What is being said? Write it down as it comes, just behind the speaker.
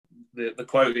the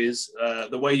quote is,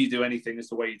 the way you do anything is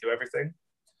the way you do everything.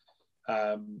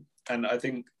 And I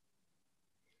think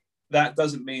that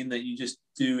doesn't mean that you just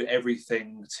do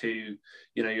everything to,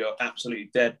 you're absolutely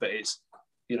dead, but it's,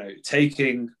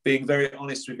 being very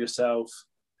honest with yourself,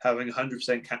 having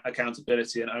 100%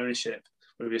 accountability and ownership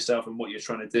with yourself and what you're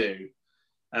trying to do,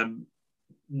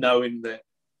 knowing that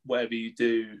whatever you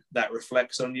do, that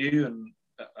reflects on you and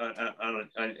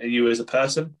you as a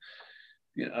person.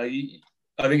 I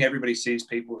think everybody sees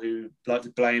people who like to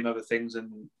blame other things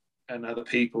and other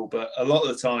people, but a lot of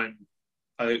the time,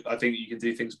 I think you can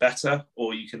do things better,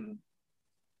 or you can,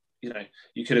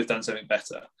 you could have done something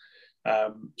better.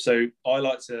 So I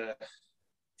like to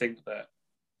think that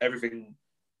everything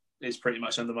is pretty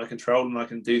much under my control and I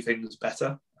can do things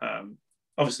better.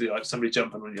 Obviously, like somebody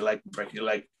jumping on your leg and breaking your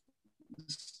leg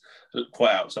is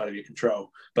quite outside of your control,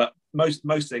 but most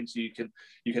things you can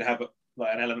have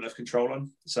like an element of control on.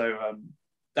 So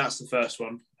that's the first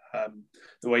one.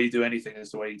 The way you do anything is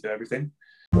the way you do everything.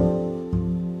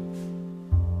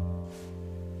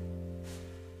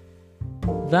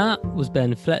 That was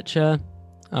Ben Fletcher.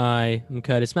 I am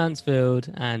Curtis Mansfield,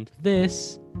 and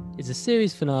this is a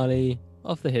series finale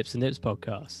of the Hips and Dips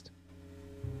podcast.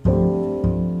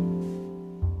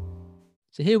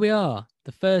 So here we are,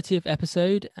 the 30th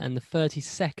episode and the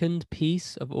 32nd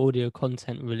piece of audio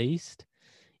content released.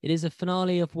 It is a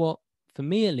finale of what, for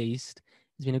me at least,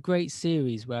 has been a great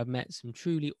series where I've met some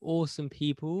truly awesome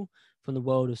people from the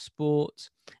world of sport,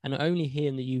 and not only here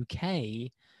in the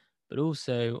UK, but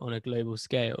also on a global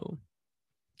scale.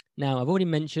 Now, I've already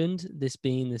mentioned this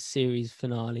being the series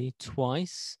finale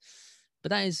twice, but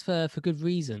that is for good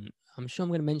reason. I'm sure I'm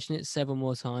going to mention it several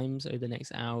more times over the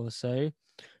next hour or so,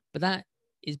 but that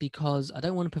is because I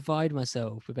don't want to provide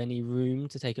myself with any room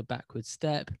to take a backward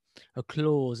step, a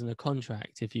clause in a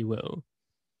contract, if you will.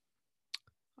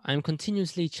 I'm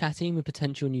continuously chatting with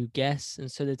potential new guests,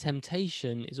 and so the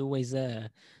temptation is always there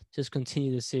to just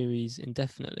continue the series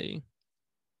indefinitely.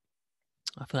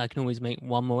 I feel like I can always make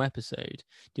one more episode,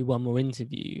 do one more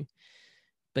interview.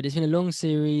 But it's been a long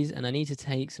series and I need to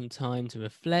take some time to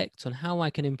reflect on how I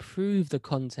can improve the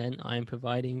content I am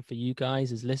providing for you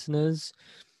guys as listeners.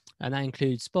 And that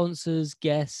includes sponsors,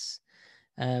 guests,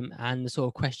 and the sort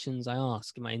of questions I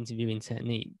ask in my interviewing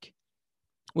technique.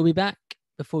 We'll be back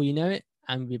before you know it,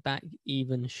 and we'll be back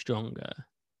even stronger.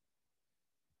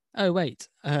 Oh, wait,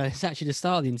 it's actually the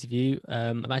start of the interview.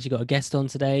 I've actually got a guest on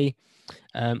today,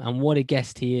 and what a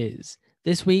guest he is.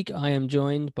 This week, I am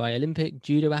joined by Olympic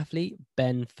judo athlete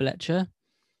Ben Fletcher.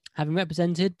 Having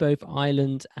represented both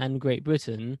Ireland and Great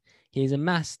Britain, he has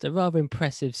amassed a rather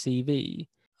impressive CV.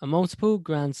 A multiple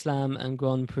Grand Slam and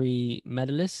Grand Prix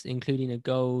medalist, including a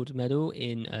gold medal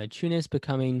in Tunis,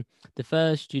 becoming the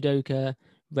first judoka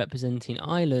representing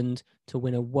Ireland to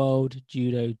win a World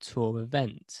Judo Tour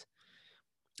event.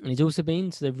 And he's also been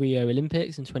to the Rio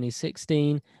Olympics in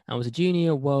 2016 and was a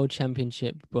junior world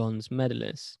championship bronze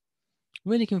medalist.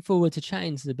 Really looking forward to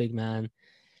chatting to the big man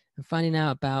and finding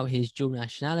out about his dual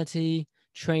nationality,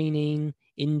 training,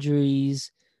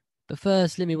 injuries. But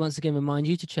first, let me once again remind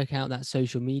you to check out that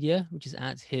social media, which is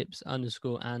at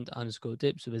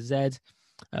hips_and_dips with a Z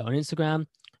on Instagram.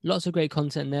 Lots of great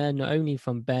content there, not only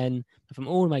from Ben, but from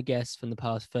all of my guests from the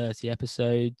past 30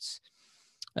 episodes.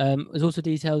 There's also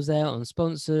details there on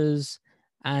sponsors,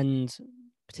 and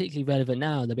particularly relevant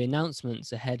now, there'll be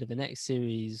announcements ahead of the next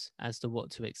series as to what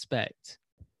to expect.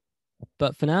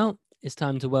 But for now, it's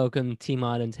time to welcome Team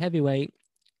Ireland heavyweight,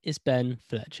 it's Ben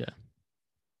Fletcher.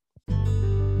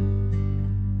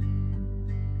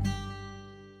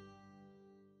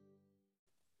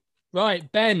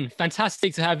 Right, Ben,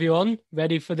 fantastic to have you on,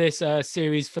 ready for this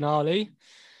series finale.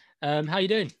 How you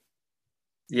doing?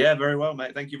 Yeah, very well,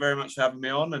 mate. Thank you very much for having me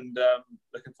on, and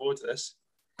looking forward to this.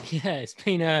 Yeah, it's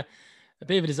been a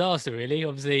bit of a disaster, really.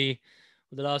 Obviously,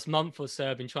 for the last month or so,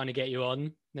 I've been trying to get you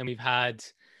on. Then we've had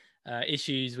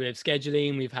issues with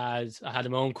scheduling. I had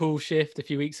an on-call shift a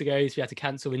few weeks ago, so we had to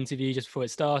cancel interview just before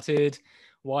it started.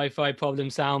 Wi-Fi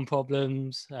problems, sound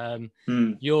problems.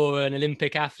 You're an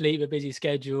Olympic athlete with a busy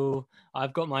schedule.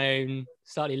 I've got my own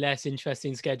slightly less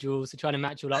interesting schedule, so trying to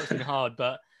match all up's been hard,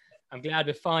 but I'm glad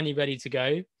we're finally ready to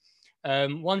go.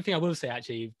 One thing I will say,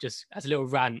 actually, just as a little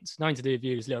rant, nothing to do with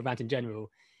you, just a little rant in general,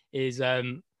 is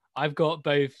I've got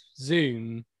both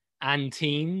Zoom and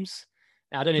Teams.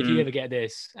 Now, I don't know if you ever get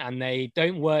this, and they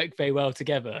don't work very well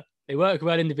together. They work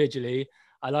well individually.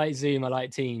 I like Zoom, I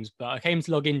like Teams, but I came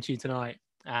to log into you tonight,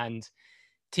 and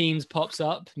Teams pops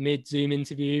up mid-Zoom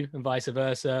interview and vice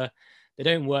versa. They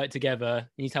don't work together.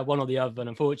 You need to have one or the other. And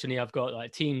unfortunately, I've got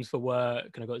like Teams for work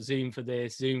and I've got Zoom for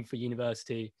this, Zoom for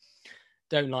university.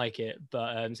 don't like it.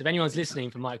 But so if anyone's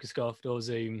listening from Microsoft or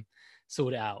Zoom,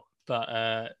 sort it out.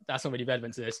 But that's not really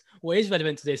relevant to this. What is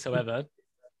relevant to this, however,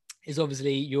 is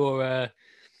obviously you're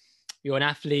an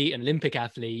athlete, an Olympic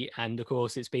athlete, and of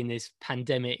course it's been this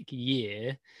pandemic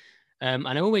year. And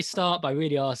I always start by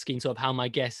really asking sort of how my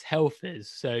guest's health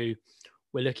is. So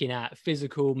we're looking at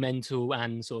physical, mental,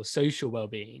 and sort of social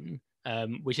well-being,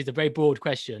 which is a very broad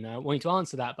question. I want you to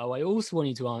answer that, but what I also want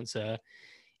you to answer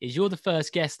is you're the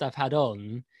first guest I've had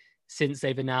on since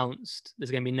they've announced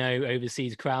there's going to be no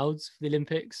overseas crowds for the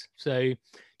Olympics. So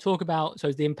talk about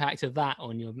the impact of that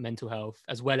on your mental health,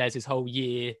 as well as this whole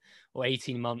year or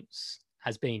 18 months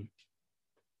has been.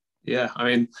 Yeah, I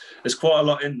mean, there's quite a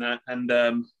lot in that.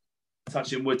 And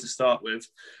touching wood to start with,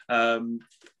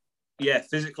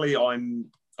 physically I'm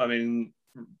in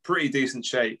pretty decent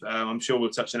shape. I'm sure we'll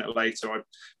touch on it later. I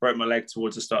broke my leg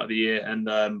towards the start of the year, and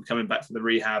coming back from the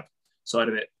rehab side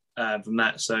of it from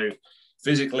that. So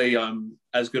physically, I'm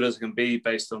as good as I can be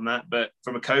based on that. But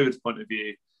from a COVID point of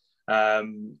view,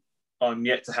 I'm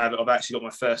yet to have it. I've actually got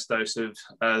my first dose of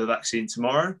the vaccine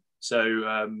tomorrow.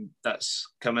 So that's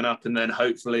coming up. And then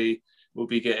hopefully we'll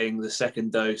be getting the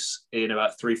second dose in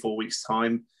about 3-4 weeks'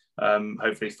 time.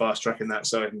 Hopefully fast tracking that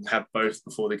so I can have both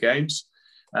before the games.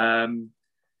 But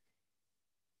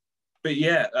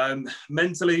yeah,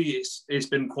 mentally it's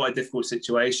been quite a difficult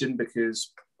situation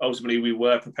because ultimately we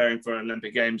were preparing for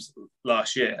Olympic Games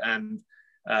last year and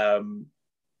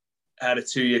had a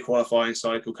 2-year qualifying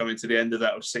cycle coming to the end of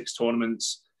that with 6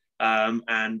 tournaments,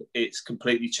 and it's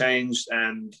completely changed.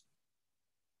 And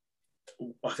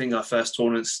I think our first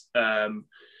tournaments,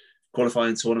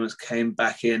 qualifying tournaments, came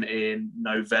back in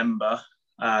November,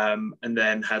 and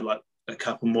then had like a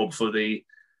couple more before the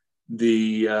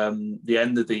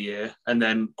end of the year, and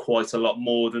then quite a lot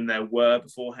more than there were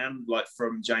beforehand, like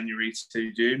from January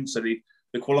to June. So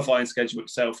the qualifying schedule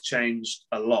itself changed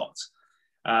a lot,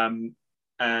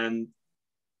 and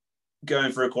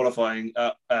going for a qualifying,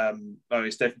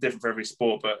 it's different for every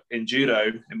sport, but in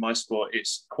judo, in my sport,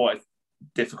 it's quite a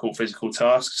difficult physical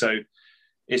task. So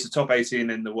it's the top 18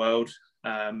 in the world.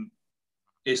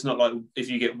 It's not like if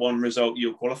you get one result,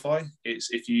 you'll qualify.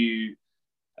 It's if you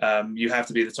have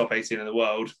to be the top 18 in the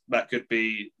world. That could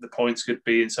be, the points could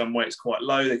be in some ways quite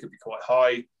low, they could be quite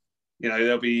high. You know,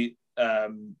 there'll be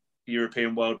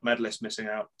European world medalists missing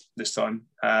out this time.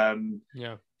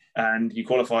 And you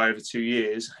qualify over 2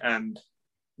 years, and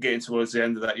getting towards the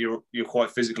end of that, you're quite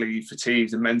physically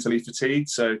fatigued and mentally fatigued.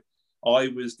 So I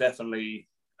was definitely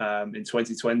in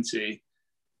 2020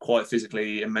 quite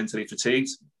physically and mentally fatigued.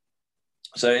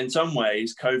 So in some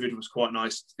ways, COVID was quite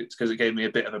nice because it gave me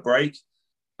a bit of a break.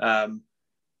 But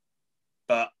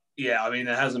yeah, I mean,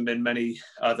 there hasn't been many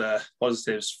other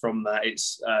positives from that.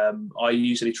 It's I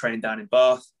usually train down in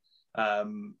Bath,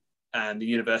 and the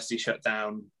university shut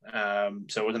down,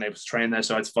 so I wasn't able to train there.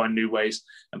 So I had to find new ways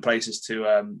and places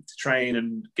to train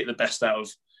and get the best out of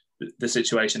the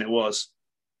situation it was.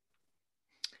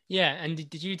 Yeah, and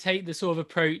did you take the sort of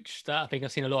approach that I think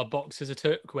I've seen a lot of boxers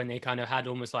took when they kind of had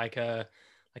almost like a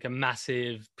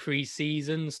massive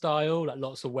pre-season style, like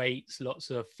lots of weights, lots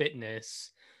of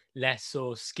fitness, less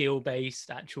sort of skill-based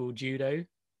actual judo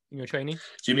in your training?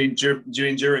 Do you mean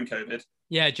during COVID?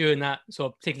 Yeah, during that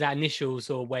sort of particular that initial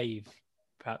sort of wave,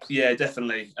 perhaps. Yeah,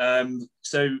 definitely.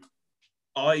 So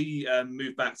I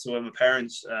moved back to where my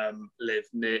parents live,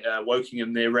 near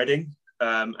Wokingham, near Reading,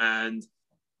 and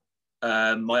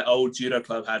my old judo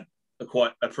club had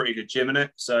a pretty good gym in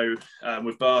it. So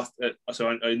with Bath,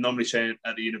 I normally train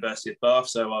at the University of Bath,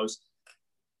 so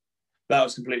that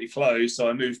was completely closed. So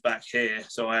I moved back here,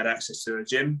 so I had access to a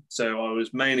gym. So I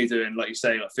was mainly doing, like you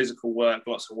say, like physical work,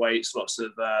 lots of weights, lots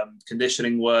of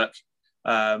conditioning work,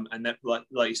 and that,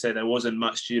 like you say, there wasn't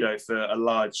much judo for a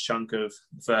large chunk of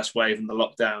the first wave and the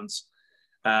lockdowns.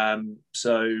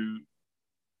 So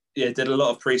yeah, did a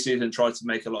lot of pre-season, tried to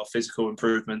make a lot of physical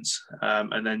improvements,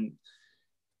 and then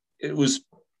it was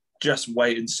just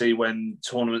wait and see when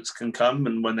tournaments can come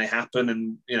and when they happen.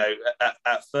 And you know,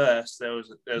 at first there was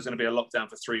going to be a lockdown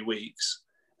for 3 weeks,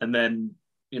 and then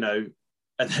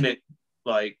it,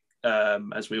 like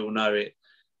as we all know, it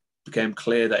became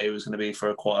clear that it was going to be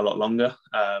for quite a lot longer,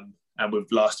 and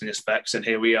with lasting effects. And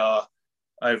here we are,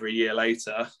 over a year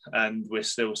later, and we're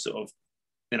still sort of,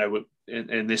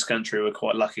 in this country, we're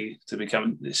quite lucky to be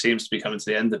coming. It seems to be coming to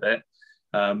the end of it,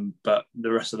 but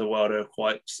the rest of the world are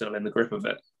quite still in the grip of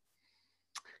it.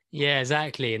 Yeah,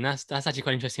 exactly. And that's actually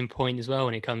quite an interesting point as well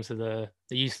when it comes to the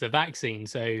use of the vaccine.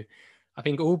 So I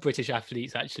think all British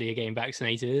athletes actually are getting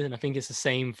vaccinated. And I think it's the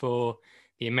same for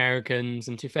the Americans,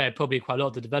 and to be fair, probably quite a lot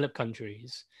of the developed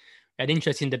countries, had an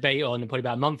interesting debate on probably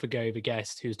about a month ago with a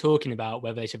guest who was talking about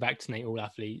whether they should vaccinate all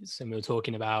athletes. And we were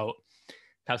talking about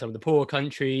perhaps some of the poor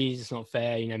countries, it's not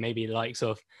fair, maybe the likes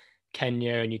of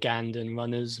Kenya and Ugandan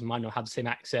runners might not have the same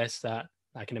access that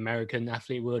like an American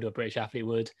athlete would or British athlete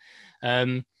would.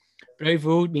 But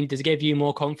overall, does it give you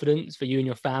more confidence for you and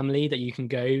your family that you can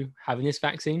go having this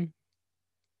vaccine?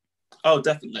 Oh,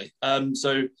 definitely.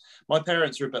 So my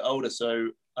parents are a bit older, so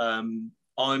I'm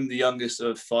the youngest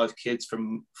of 5 kids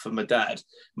from my dad.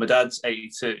 My dad's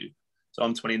 82, so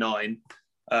I'm 29.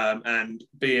 And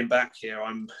being back here,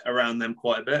 I'm around them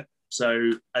quite a bit.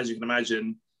 So as you can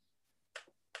imagine,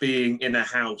 being in a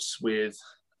house with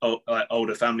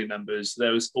older family members,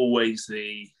 there was always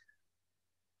the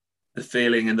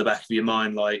feeling in the back of your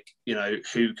mind, like,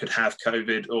 who could have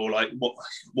COVID, or like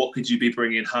what could you be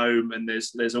bringing home? And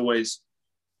there's always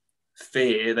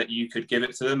fear that you could give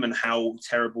it to them and how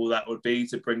terrible that would be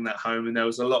to bring that home. And there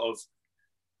was a lot of,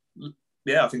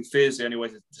 I think fear is the only way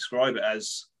to describe it,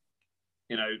 as,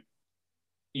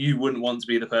 you wouldn't want to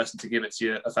be the person to give it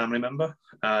to a family member.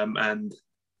 And,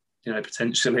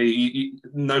 potentially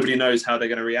nobody knows how they're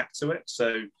going to react to it.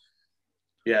 So,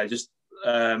 just,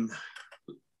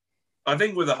 I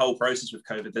think with the whole process with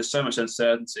COVID, there's so much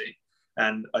uncertainty.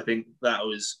 And I think that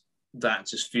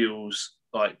just fuels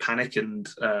like panic and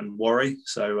worry.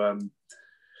 So,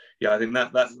 I think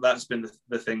that's been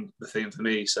the thing for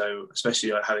me. So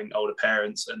especially like having older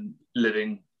parents and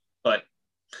living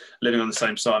on the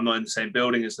same site. I'm not in the same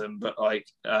building as them, but like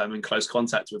in close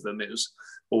contact with them. It was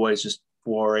always just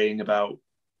worrying about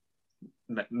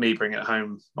me bringing it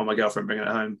home or my girlfriend bringing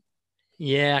it home.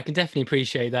 Yeah, I can definitely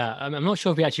appreciate that. I'm not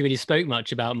sure if we actually really spoke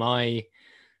much about my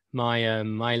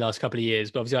last couple of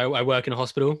years, but obviously I work in a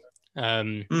hospital.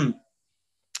 Well,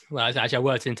 actually, I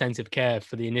worked in intensive care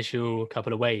for the initial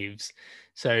couple of waves.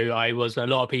 So a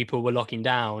lot of people were locking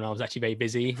down. I was actually very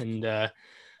busy, and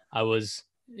I was,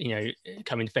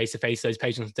 coming face to face those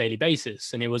patients on a daily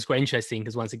basis. And it was quite interesting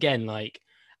because once again, like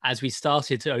as we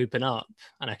started to open up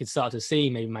and I could start to see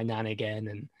maybe my nan again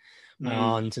and my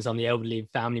aunt and some of the elderly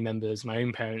family members, my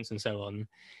own parents and so on,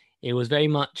 it was very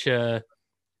much,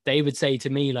 they would say to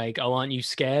me like, oh, aren't you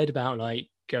scared about like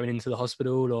going into the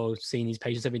hospital or seeing these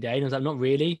patients every day? And I was like, not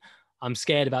really. I'm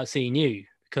scared about seeing you,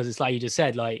 because it's like you just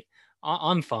said, like,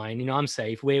 I'm fine, I'm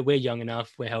safe. We're young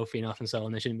enough, we're healthy enough and so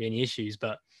on. There shouldn't be any issues,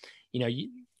 but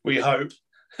we hope.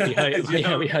 We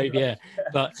hope, yeah.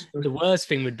 But the worst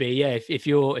thing would be, if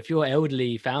your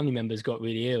elderly family members got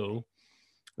really ill,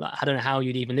 like, I don't know how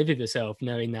you'd even live with yourself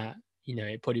knowing that,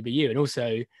 it'd probably be you. And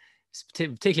also,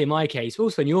 particularly in my case,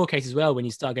 also in your case as well, when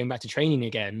you start going back to training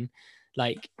again,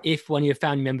 like if one of your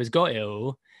family members got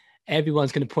ill,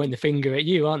 everyone's going to point the finger at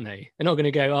you, aren't they? They're not going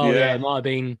to go, oh yeah, it might have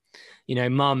been,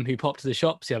 mum who popped to the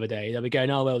shops the other day. They'll be going,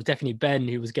 oh well, it was definitely Ben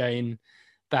who was going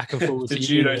back and forth to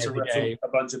judo to wrestle a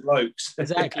bunch of blokes.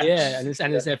 Exactly, yeah. And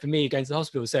it's there for me going to the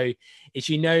hospital. So it's,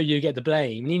 you get the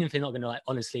blame, and even if they're not going to like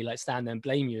honestly like stand there and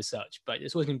blame you as such, but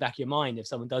it's always in the back of your mind if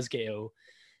someone does get ill.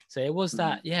 So it was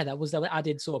that, that was that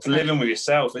added sort of living with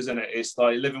yourself, isn't it? It's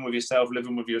like living with yourself,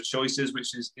 living with your choices,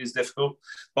 which is difficult.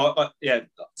 But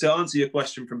to answer your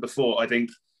question from before, I think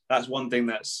that's one thing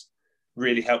that's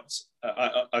really helped.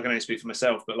 I can only speak for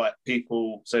myself, but like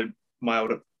people, so my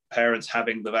older parents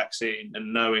having the vaccine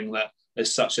and knowing that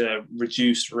there's such a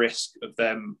reduced risk of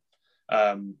them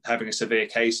having a severe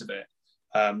case of it.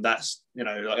 That's,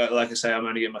 like I say, I'm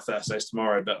only getting my first dose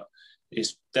tomorrow, but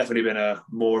it's definitely been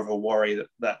more of a worry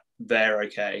that they're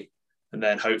okay. And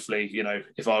then hopefully,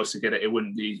 if I was to get it, it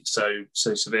wouldn't be so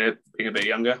severe being a bit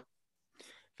younger.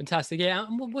 Fantastic. Yeah.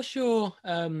 What's your,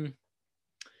 I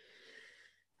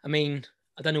mean,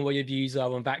 I don't know what your views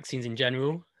are on vaccines in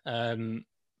general.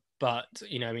 But,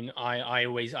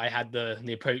 I had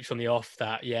the approach from the off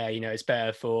that, it's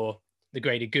better for the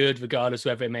greater good, regardless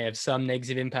whether it may have some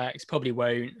negative impacts, probably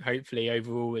won't. Hopefully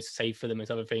overall it's safe for them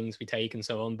as other things we take and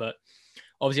so on. But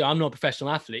obviously I'm not a professional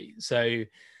athlete. So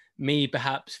me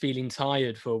perhaps feeling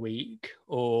tired for a week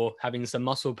or having some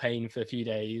muscle pain for a few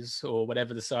days or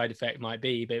whatever the side effect might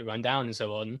be, a bit run down and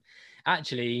so on,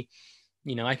 actually,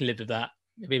 I can live with that.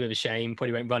 It'd be a bit of a shame,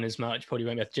 probably won't run as much, probably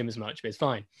won't be at the gym as much, but it's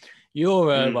fine.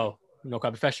 You're, well, not quite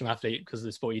a professional athlete because of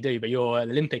the sport you do, but you're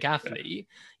an Olympic athlete,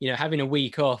 having a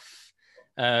week off,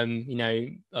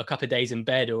 a couple of days in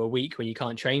bed or a week when you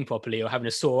can't train properly or having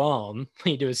a sore arm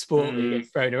when you do a sport where you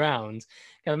get thrown around,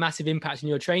 can have a massive impact on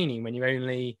your training when you're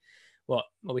only, what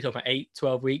are we talking about,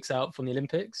 12 weeks out from the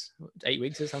Olympics, 8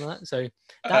 weeks or something like that. So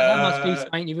that must be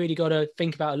something you really got to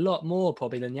think about a lot more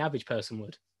probably than the average person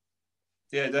would.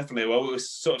 Yeah, definitely. Well, it was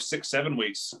sort of 6-7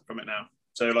 weeks from it now.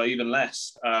 so like even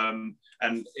less.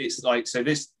 And it's like, so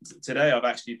this today I've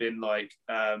actually been like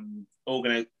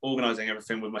organizing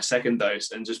everything with my second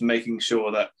dose and just making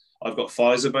sure that I've got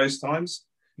Pfizer both times,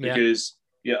 because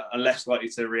I'm less likely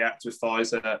to react with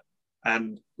Pfizer.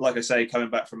 And like I say, coming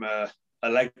back from a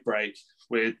leg break,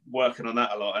 we're working on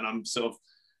that a lot, and I'm sort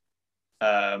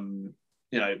of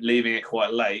leaving it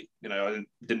quite late. I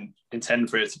didn't intend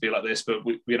for it to be like this, but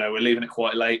we're leaving it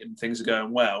quite late and things are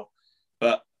going well.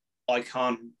 But I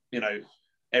can't,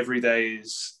 every day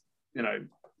is, I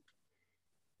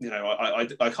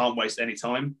can't waste any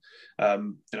time.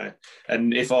 And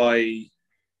if I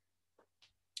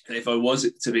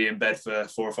was to be in bed for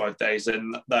 4 or 5 days,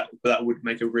 then that would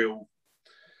make a real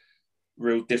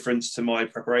difference to my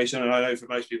preparation. And I know for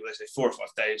most people they say 4 or 5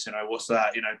 days, what's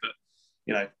that,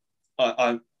 but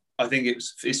I think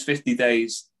it's 50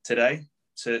 days today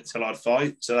till I'd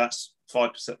fight, so that's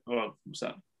 5%. Well, what's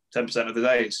that? 10% of the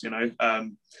days,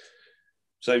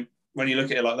 So when you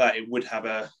look at it like that, it would have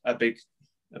a big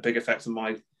effect on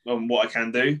what I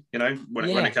can do,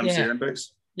 when it comes to the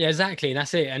Olympics. Yeah, exactly. And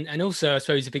that's it. And also, I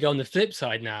suppose if we go on the flip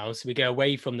side now, so we go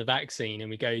away from the vaccine and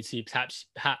we go to perhaps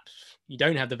you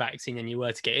don't have the vaccine and you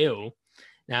were to get ill.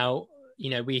 Now,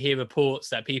 we hear reports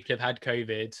that people have had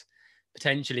COVID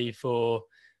potentially for,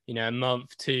 a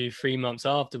month to 3 months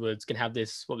afterwards, can have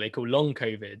this, what they call long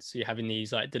COVID. So you're having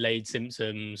these like delayed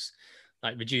symptoms,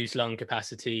 like reduced lung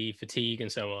capacity, fatigue, and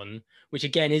so on, which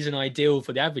again isn't ideal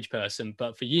for the average person.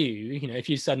 But for you, if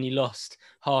you suddenly lost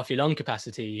half your lung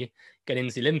capacity getting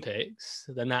into the Olympics,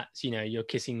 then that's, you're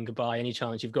kissing goodbye any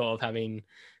chance you've got of having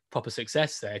proper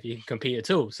success there if you can compete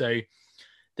at all. So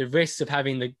the risks of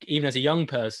having even as a young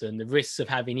person, the risks of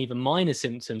having even minor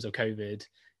symptoms of COVID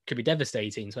could be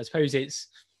devastating. So I suppose it's,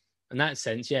 in that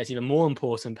sense, it's even more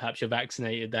important perhaps you're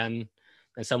vaccinated than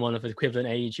someone of equivalent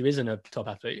age who isn't a top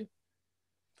athlete.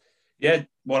 Yeah,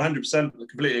 100%. I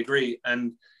completely agree.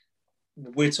 And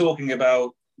we're talking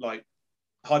about like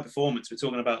high performance. We're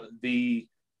talking about the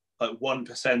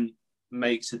 1%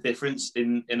 makes a difference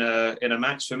in a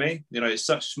match for me. It's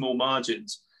such small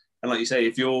margins. And like you say,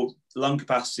 if your lung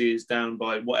capacity is down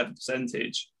by whatever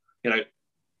percentage,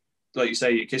 like you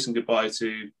say, you're kissing goodbye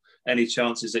to any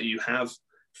chances that you have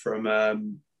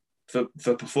from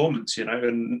for performance.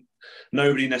 And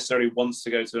nobody necessarily wants to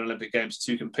go to an Olympic Games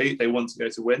to compete. They want to go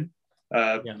to win.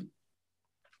 Well,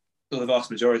 the vast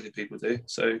majority of people do.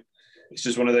 So it's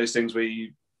just one of those things where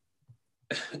you,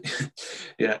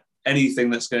 anything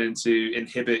that's going to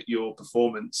inhibit your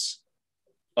performance,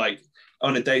 like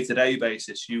on a day-to-day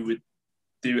basis, you would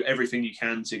do everything you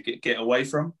can to get away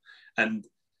from. And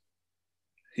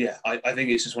I think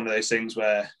it's just one of those things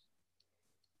where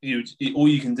all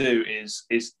you can do is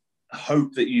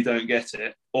hope that you don't get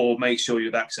it, or make sure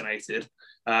you're vaccinated,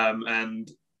 and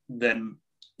then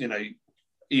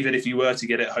even if you were to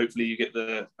get it, hopefully you get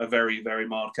a very, very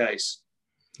mild case.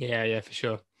 Yeah, for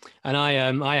sure. And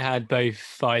I had both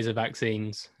Pfizer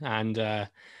vaccines, and I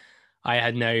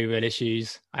had no real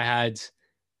issues. I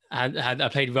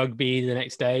played rugby the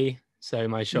next day, so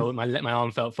my shoulder, my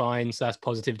arm felt fine, so that's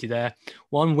positivity there.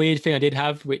 One weird thing I did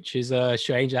have, which is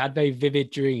strange, I had very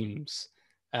vivid dreams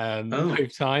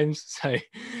both times. So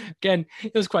again,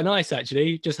 it was quite nice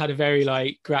actually. Just had a very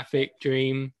like graphic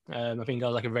dream. I think I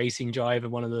was like a racing driver,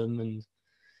 one of them, and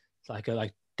it's like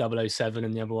a 007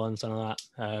 and the other one, something like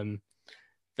that.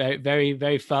 Very, very,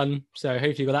 very fun. So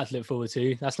hopefully you got that to look forward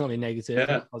to. That's not really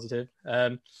negative, positive.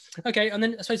 Okay, and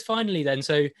then I suppose finally then,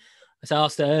 so as I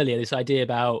asked earlier, this idea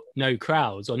about no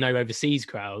crowds or no overseas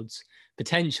crowds,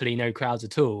 potentially no crowds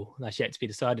at all. That's yet to be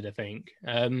decided, I think.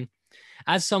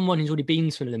 As someone who's already been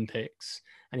to an Olympics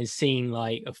and has seen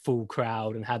like a full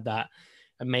crowd and had that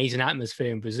amazing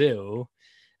atmosphere in Brazil,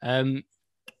 how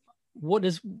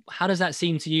does that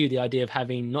seem to you, the idea of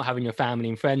not having your family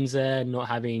and friends there, not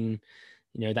having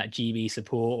that GB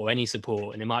support or any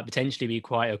support, and it might potentially be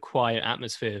quite a quiet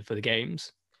atmosphere for the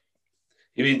games?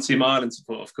 You mean Team Ireland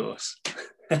support, of course.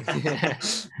 Of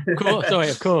course, sorry,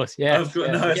 of course, yeah. We'll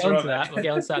get onto that. We'll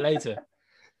get onto that later.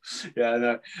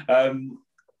 Yeah, no.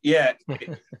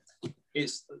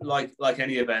 It's like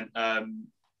any event.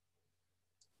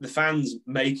 The fans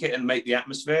make it and make the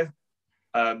atmosphere.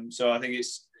 So I think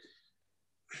it's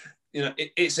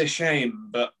it's a shame,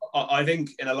 but I think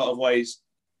in a lot of ways,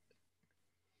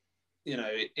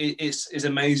 it's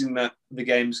amazing that the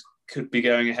games could be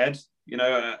going ahead.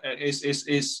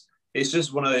 It's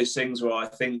just one of those things where I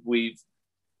think we've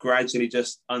gradually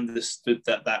just understood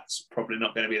that that's probably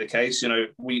not going to be the case.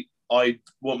 I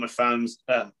want my fans.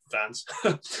 I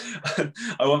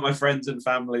want my friends and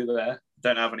family there.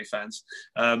 Don't have any fans.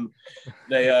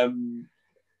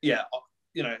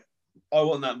 I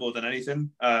want that more than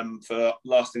anything, for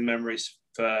lasting memories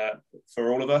for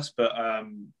all of us. But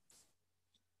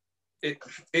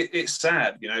it's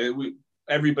sad, you know.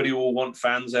 Everybody will want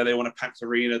fans there. They want a packed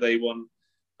arena. They want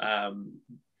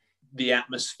the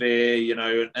atmosphere, you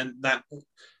know, and that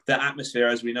atmosphere,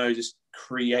 as we know, just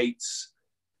creates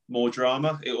more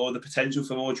drama, or the potential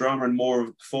for more drama and more of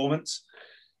a performance.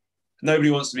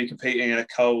 Nobody wants to be competing in a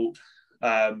cold,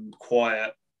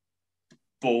 quiet,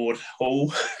 bored hall.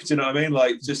 Do you know what I mean?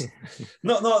 Like, just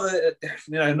not that,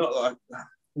 you know, not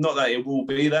that it will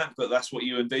be that, but that's what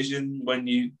you envision when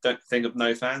you don't think of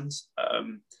no fans.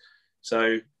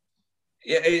 So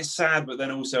yeah, it's sad, but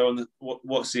then also on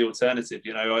what's the alternative?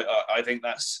 You know, I think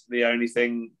that's the only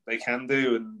thing they can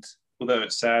do. And although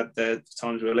it's sad, they're the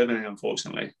times we're living in,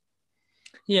 unfortunately.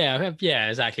 Yeah,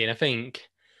 exactly. And I think,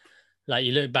 like,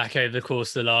 you look back over the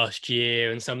course of the last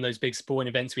year and some of those big sporting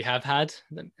events we have had,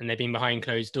 and they've been behind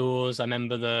closed doors. I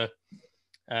remember the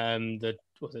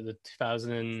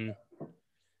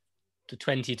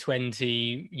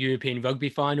 2020 European Rugby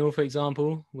Final, for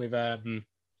example, with I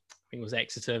think it was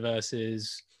Exeter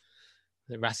versus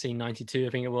the Racing 92, I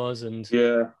think it was, and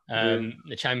the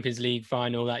Champions League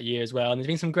final that year as well. And there's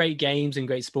been some great games and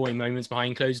great sporting moments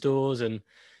behind closed doors. And,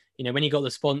 you know, when you got the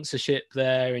sponsorship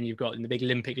there and you've got the big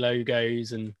Olympic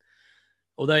logos, and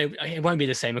although it won't be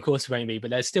the same, of course it won't be, but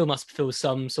there still must feel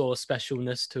some sort of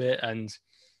specialness to it. And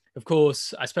of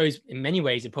course, I suppose in many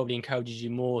ways it probably encourages you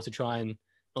more to try and,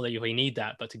 not that you really need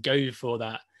that, but to go for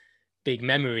that big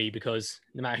memory, because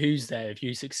no matter who's there, if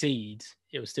you succeed,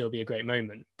 it will still be a great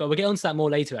moment. But we'll get onto that more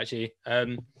later, actually,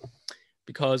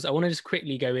 because I want to just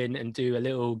quickly go in and do a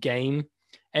little game.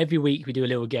 Every week we do a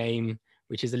little game,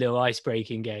 which is a little ice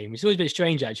breaking game, which is always a bit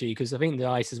strange, actually, because I think the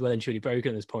ice is well and truly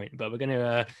broken at this point, but we're going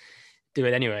to do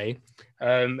it anyway.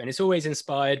 And it's always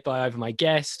inspired by either my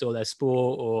guest or their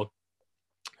sport or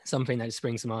something that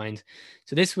springs to mind.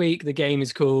 So this week the game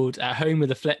is called At Home with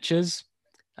the Fletchers.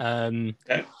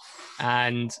 Okay.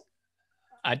 And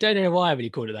I don't know why I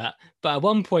really called it that, but at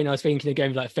one point I was thinking of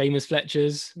going with like famous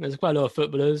Fletchers. There's quite a lot of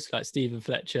footballers like Stephen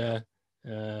Fletcher,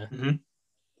 Darren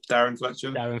Fletcher.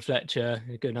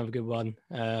 Another good one.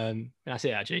 That's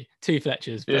it, actually. 2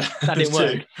 Fletchers, but yeah, that didn't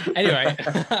work. Anyway,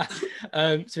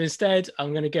 so instead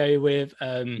I'm going to go with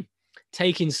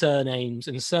taking surnames,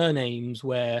 and surnames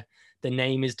where the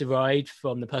name is derived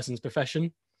from the person's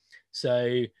profession.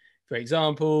 So, for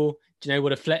example, do you know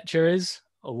what a Fletcher is,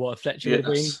 or what a Fletcher would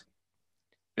bring?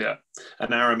 Yeah,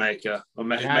 an arrow maker, or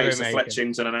makes the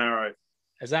fletchings and an arrow.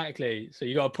 Exactly. So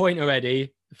you got a point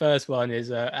already. The first one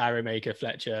is arrow maker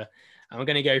Fletcher. And we're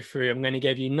going to go through. I'm going to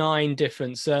give you 9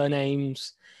 different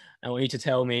surnames. I want you to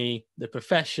tell me the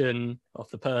profession of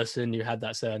the person who had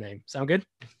that surname. Sound good?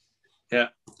 Yeah,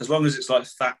 as long as it's like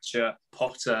Thatcher,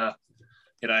 Potter,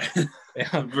 you know,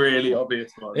 really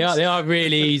obvious ones. They are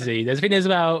really easy. There's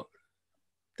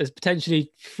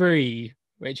potentially 3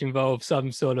 which involve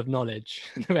some sort of knowledge.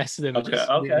 The rest of them are just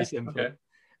really simple.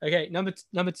 Okay, number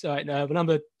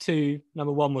 2,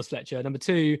 number 1 was Fletcher. Number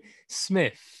 2,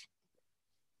 Smith.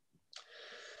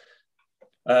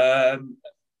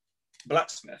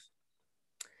 Blacksmith.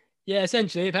 Yeah,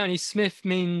 essentially. Apparently, Smith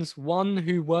means one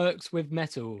who works with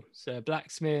metal. So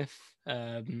blacksmith.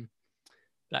 Blacksmith.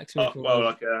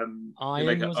 Like iron,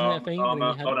 wasn't it? I think.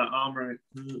 Armor.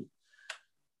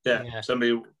 Yeah,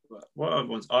 somebody. What other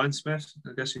ones? Ironsmith. I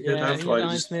guess you could have like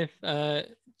Ironsmith.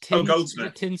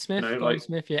 Goldsmith. Tinsmith. You know,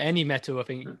 Goldsmith. Yeah, any metal I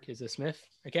think is a smith.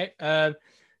 Okay. So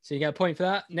you get a point for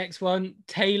that. Next one,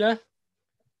 Tailor.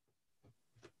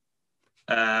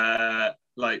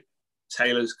 Like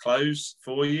tailor's clothes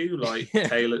for you, like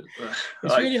tailor.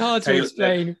 It's really hard to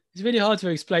explain. Yeah. It's really hard to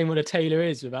explain what a tailor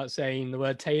is without saying the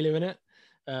word tailor in it.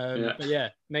 But yeah,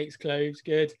 makes clothes.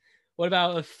 Good. What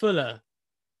about a fuller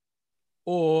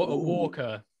or a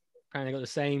walker? Apparently got the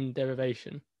same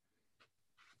derivation.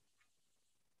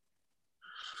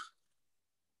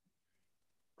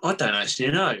 I don't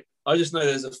actually know. I just know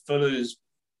there's a Fuller's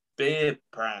beer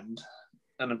brand,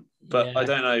 but I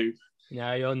don't know.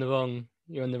 No, you're on the wrong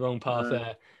path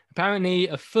there. Apparently,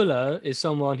 a fuller is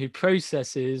someone who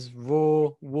processes raw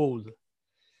wool.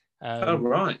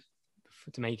 Right.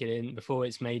 To make it in before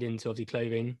it's made into obviously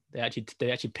clothing. They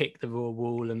actually pick the raw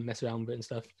wool and mess around with it and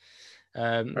stuff.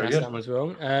 That was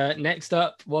wrong. Next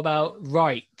up, what about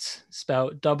Wright?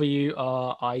 Spelled WRIGHT,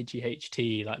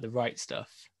 like the right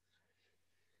stuff.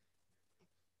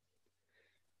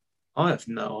 I have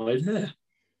no idea.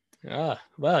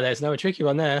 Well, there's no tricky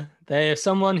one there. They're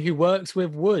someone who works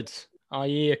with wood,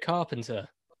 i.e. a carpenter.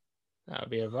 That would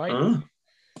be a Wright.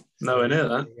 Nowhere near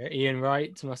that. Ian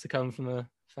Wright must have come from a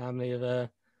family of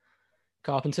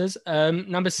carpenters.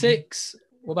 Number 6,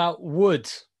 What about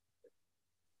Wood?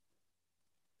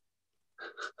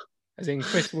 As in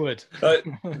Chris Wood.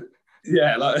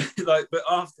 Yeah, like, but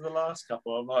after the last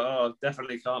couple, I'm like, oh,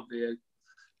 definitely can't be a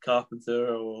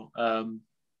carpenter or let's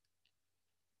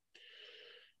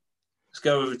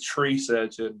go with a tree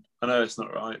surgeon. I know it's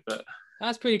not right, but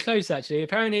That's pretty close, actually.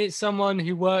 Apparently, it's someone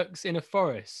who works in a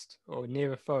forest or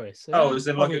near a forest. So is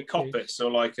it like a coppice or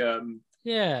like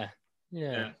Yeah.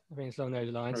 I think it's along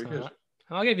those lines. Like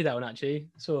I'll give you that one, actually.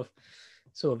 Sort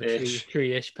of a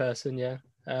tree-ish person, yeah.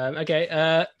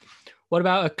 Okay. What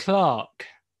about a clerk?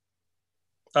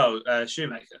 Oh,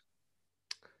 shoemaker.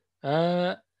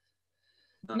 No,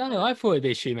 I thought it'd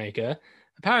be a shoemaker.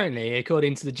 Apparently,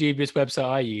 according to the dubious website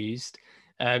I used,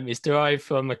 it's derived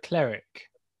from a cleric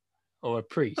or a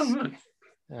priest. Oh, right.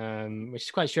 Which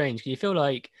is quite strange because you feel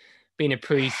like being a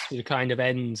priest would kind of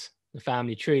end the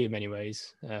family tree in many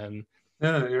ways. Yeah,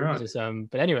 you're right.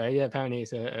 But anyway, yeah, apparently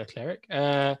it's a cleric.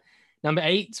 Number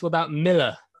 8, what about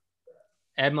Miller?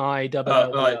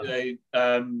 M-I-L-L-E-R.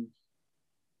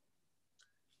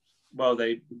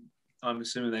 I'm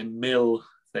assuming they mill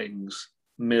things.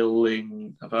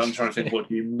 Milling. I'm trying to think, what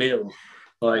do you mill?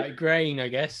 Like grain, I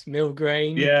guess. Mill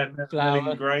grain. Yeah,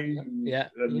 flour. Grain. Yeah,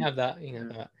 you can have that.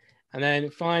 And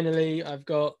then finally, I've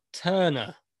got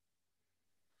Turner.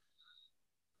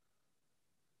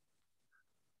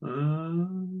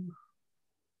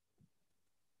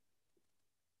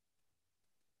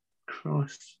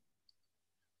 Christ.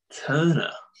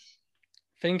 Turner.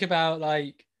 Think about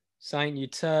like something you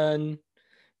turn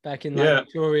back in like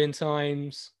Victorian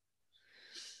times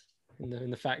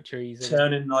in the factories.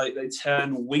 Turning like they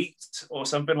turn wheat or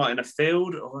something like in a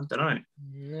field, or I don't know.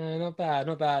 No, not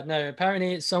bad. No,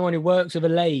 apparently it's someone who works with a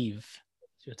lathe.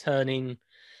 So you're turning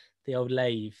the old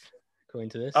lathe,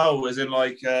 according to this. Oh, as in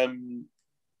like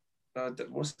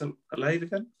what's a lathe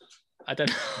again? I don't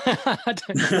know.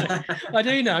 I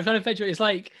do know. I'm trying to picture it. It's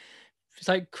like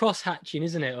cross hatching,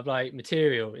 isn't it? Of like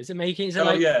material. Is it making? Is it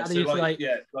like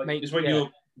it's when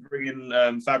you're bringing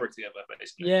fabric together,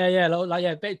 basically.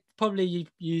 But probably you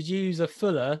use a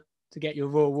fuller to get your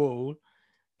raw wool,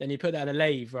 then you put that in a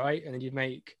lathe, right? And then you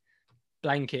make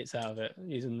blankets out of it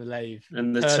using the lathe.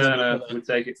 And the turner would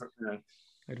take it from.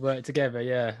 It'd work together,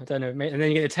 yeah. I don't know, and then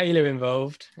you get the tailor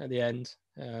involved at the end.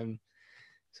 So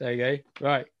there you go.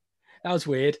 Right. That was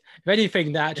weird. If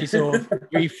anything, that actually sort of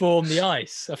reformed the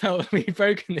ice. I felt we'd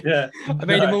broken it. Yeah. I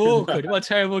made it more awkward. What a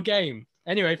terrible game.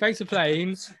 Anyway, thanks for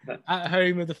playing at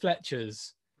home with the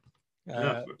Fletchers.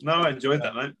 No, I enjoyed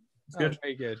that, mate. It's good.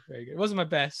 Very good. It wasn't my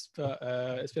best, but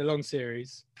it's been a long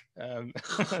series. So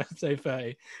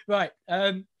 30. Right.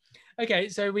 Okay,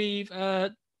 so we've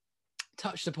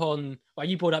touched upon, well,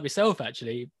 you brought up yourself,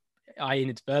 actually. I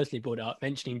inadvertently brought it up,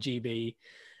 mentioning GB.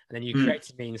 And then you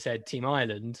corrected me and said Team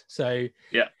Ireland. So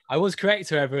yeah, I was correct,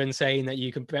 however, in saying that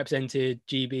you represented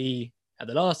GB at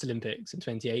the last Olympics in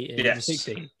 2018 and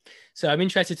 2016. So I'm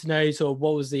interested to know sort of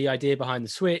what was the idea behind the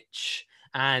switch,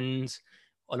 and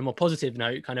on a more positive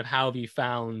note, kind of how have you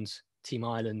found Team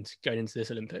Ireland going into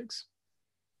this Olympics?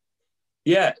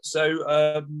 Yeah,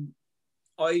 so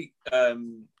I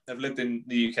have lived in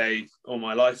the UK all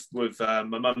my life. With my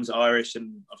mum's Irish,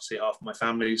 and obviously half of my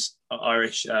family's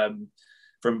Irish.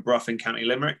 From Brough in County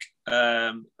Limerick.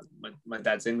 My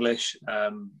dad's English,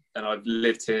 and I've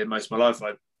lived here most of my life.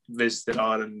 I've visited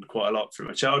Ireland quite a lot through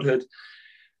my childhood,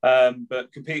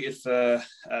 but competed for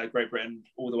Great Britain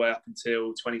all the way up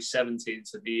until 2017,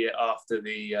 so the year after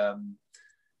the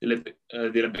Olympic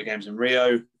Games in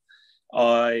Rio.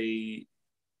 Like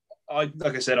I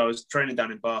said, I was training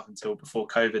down in Bath until before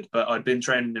COVID, but I'd been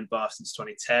training in Bath since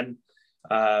 2010,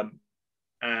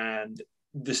 and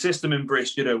the system in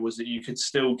British Judo was that you could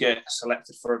still get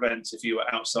selected for events if you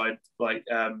were outside. Like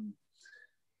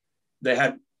they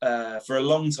had for a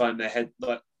long time, they had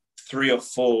like 3 or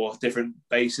 4 different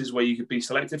bases where you could be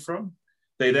selected from.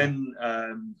 They then,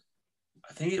 I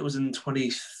think it was in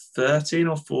 2013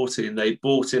 or 14, they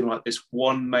bought in like this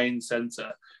one main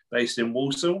centre based in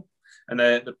Walsall, and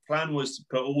the plan was to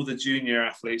put all the junior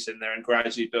athletes in there and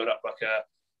gradually build up like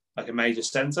a major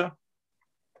centre.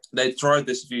 They tried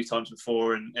this a few times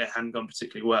before and it hadn't gone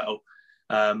particularly well.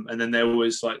 And then there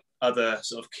was like other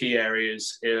sort of key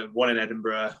areas, one in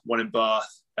Edinburgh, one in Bath,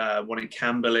 one in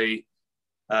Camberley.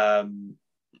 There's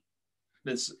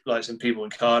like some people in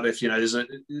Cardiff, you know,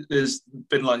 there's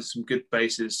been like some good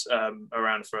bases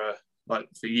around for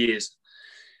years.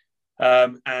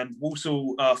 And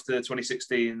Walsall, after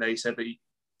 2016, they said that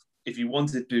if you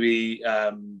wanted to be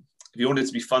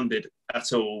funded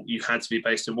at all, you had to be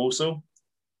based in Walsall.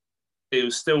 It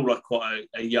was still like quite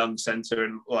a young centre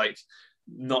and like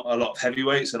not a lot of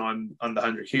heavyweights, and I'm under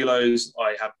 100 kilos.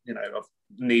 I've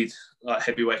need like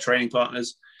heavyweight training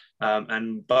partners.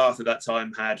 And Bath at that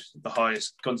time had the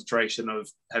highest concentration of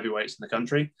heavyweights in the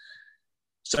country.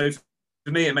 So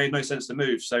for me, it made no sense to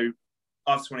move. So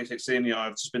after 2016,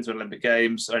 I've just been to Olympic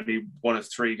Games, only one of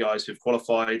 3 guys who've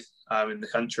qualified in the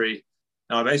country.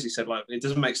 And I basically said, like, it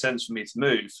doesn't make sense for me to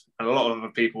move. And a lot of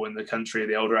other people in the country,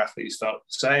 the older athletes, felt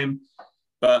the same.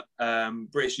 But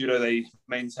British Judo, they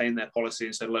maintained their policy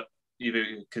and said, look, either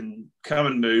you can come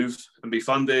and move and be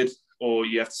funded, or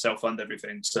you have to self-fund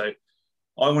everything. So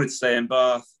I wanted to stay in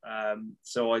Bath.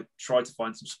 So I tried to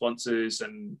find some sponsors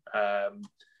and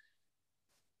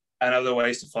other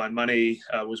ways to find money.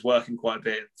 Was working quite a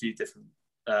bit in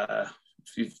a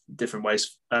few different ways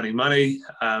of earning money.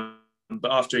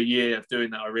 But after a year of doing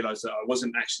that, I realized that I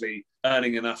wasn't actually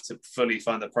earning enough to fully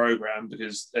fund the program,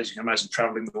 because, as you can imagine,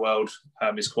 traveling the world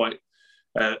is quite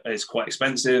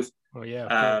expensive. Oh yeah,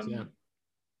 of course, yeah.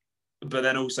 But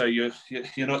then also you're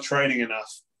not training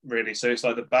enough, really. So it's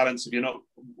like the balance of, you're not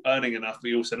earning enough, but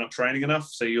you're also not training enough.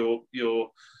 So your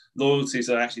loyalties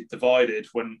are actually divided,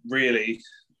 when really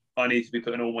I need to be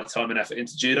putting all my time and effort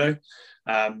into judo.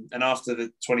 And after the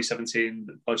 2017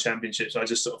 World Championships, I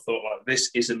just sort of thought, like, this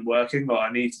isn't working. Like,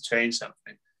 I need to change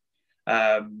something.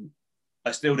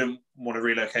 I still didn't want to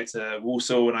relocate to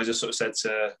Walsall, and I just sort of said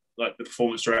to, like, the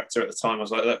performance director at the time, I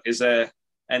was like, look, is there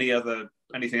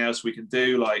anything else we can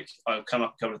do? Like, I'll come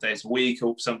up a couple of days a week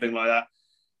or something like that.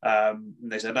 And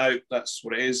they said, no, that's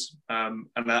what it is. And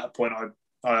at that point,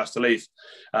 I asked to leave.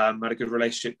 I had a good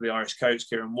relationship with the Irish coach,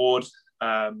 Kieran Ward.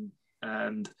 And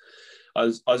I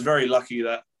was very lucky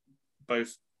that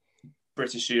both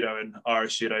British Judo and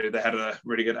Irish Judo, they had a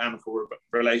really good amicable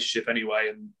relationship anyway,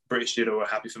 and British Judo were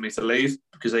happy for me to leave,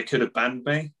 because they could have banned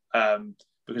me,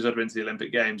 because I'd been to the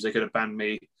Olympic Games. They could have banned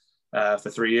me for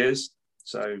 3 years.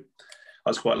 So I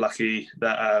was quite lucky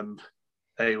that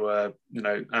they were,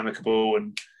 amicable,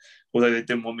 and although they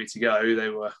didn't want me to go, they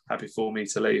were happy for me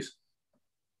to leave.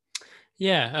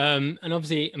 Yeah, and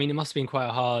obviously, I mean, it must have been quite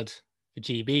hard for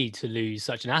GB to lose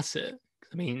such an asset.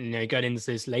 I mean, going into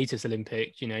this latest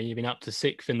Olympics, you've been up to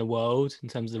 6th in the world in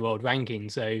terms of the world ranking.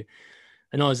 So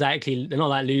they're not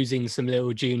like losing some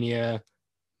little junior,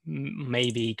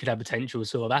 maybe could have potential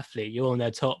sort of athlete. You're on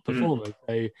their top performer.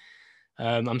 So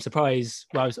I'm surprised.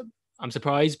 Well, I'm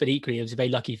surprised, but equally, it was very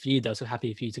lucky for you. They're so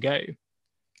happy for you to go.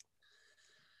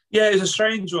 Yeah, it's a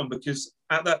strange one, because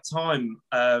at that time,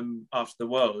 after the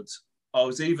Worlds, I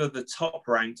was either the top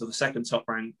ranked or the second top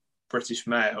ranked British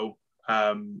male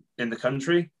in the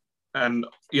country, and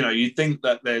you'd think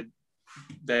that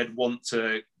they'd want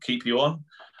to keep you on,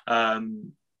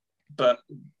 but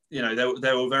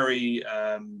they were very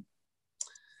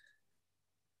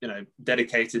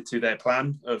dedicated to their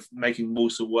plan of making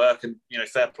Walsall work, and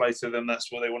fair play to them.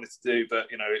 That's what they wanted to do, but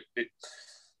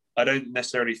I don't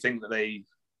necessarily think that they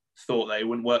thought they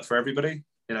wouldn't work for everybody.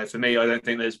 For me, I don't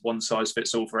think there's one size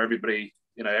fits all for everybody.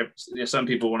 Some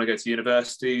people want to go to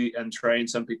university and train.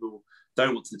 Some people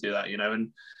don't want to do that, and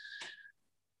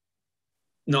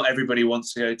not everybody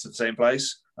wants to go to the same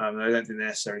place. I don't think they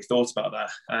necessarily thought about that.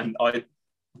 And I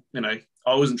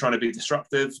wasn't trying to be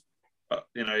disruptive, but,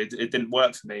 it didn't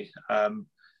work for me.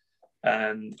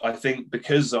 And I think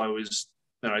because I was,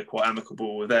 quite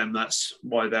amicable with them, that's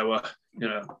why they were,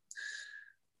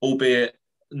 albeit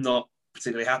not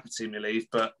particularly happy to see me leave,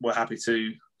 but were happy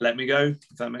to let me go,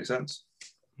 if that makes sense.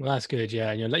 Well, that's good,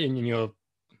 yeah. And you're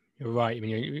right. I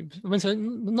mean,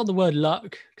 not the word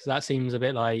luck, because that seems a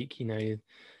bit like they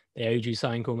owed you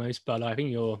something almost. But I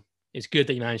think it's good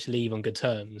that you managed to leave on good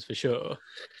terms, for sure.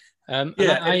 Sorry,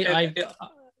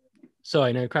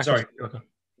 no, crack. Sorry.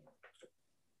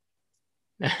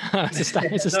 It's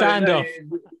a standoff.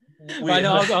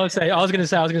 I was going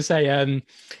to say.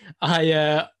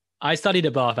 I studied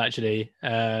at Bath actually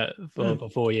for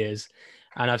 4 years.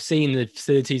 And I've seen the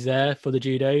facilities there for the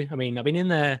judo. I mean, I've been in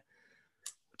there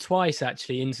twice,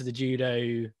 actually, into the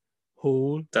judo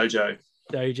hall. Dojo,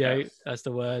 yeah. That's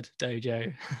the word,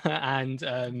 dojo. And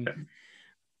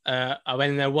I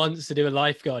went in there once to do a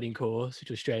lifeguarding course,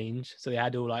 which was strange. So they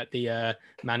had all like the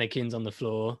mannequins on the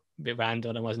floor, a bit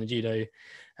random. I was in a judo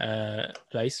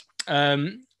place.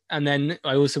 And then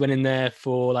I also went in there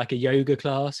for like a yoga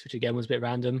class, which again was a bit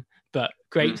random, but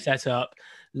great setup.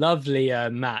 Lovely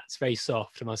mats, very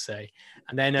soft, I must say.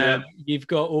 And then you've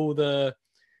got all the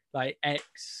like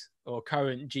ex or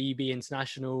current GB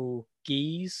international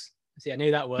gis. See, I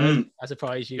knew that word. I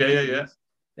surprised you. Yeah.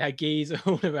 They had gis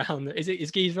all around.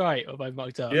 Is gis right? Or have I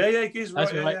mucked up? Yeah, gis right.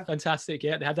 That's right. Yeah. Fantastic.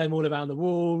 Yeah, they had them all around the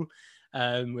wall,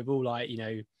 with all like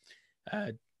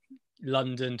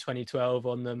London 2012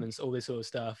 on them and all this sort of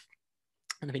stuff.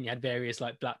 And I think you had various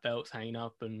like black belts hanging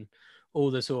up and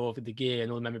all the sort of the gear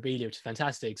and all the memorabilia, which is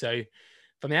fantastic. So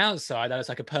from the outside, that was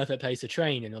like a perfect place to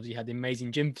train. And obviously you had the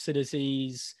amazing gym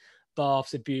facilities,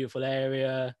 Bath's a beautiful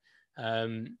area, a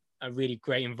really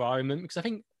great environment. Because I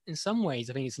think in some ways,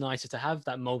 I think it's nicer to have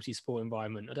that multi-sport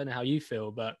environment. I don't know how you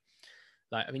feel, but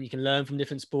like, I mean, you can learn from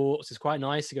different sports. It's quite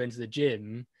nice to go into the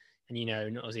gym and, you know,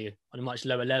 not obviously on a much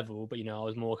lower level, but, you know, I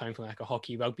was more coming from like a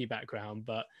hockey, rugby background,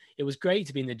 but it was great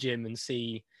to be in the gym and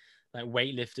see like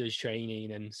weightlifters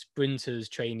training and sprinters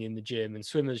training in the gym and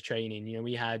swimmers training. You know,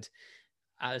 we had,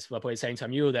 at the same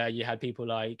time you were there, you had people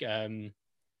like, oh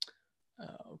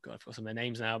God, I forgot some of their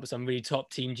names now, but some really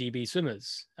top Team GB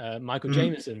swimmers. Michael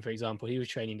Jameson, for example, he was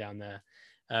training down there.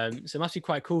 So it must be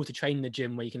quite cool to train in the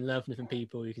gym where you can learn from different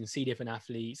people, you can see different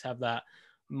athletes, have that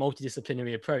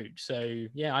multidisciplinary approach. So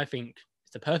yeah, I think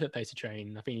it's the perfect place to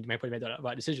train. I think you may probably made that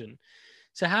right decision.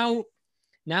 So how,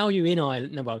 now you're in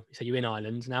Ireland, no, well, so you're in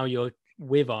Ireland, now you're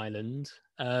with Ireland.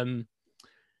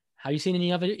 Have you seen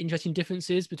any other interesting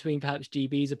differences between perhaps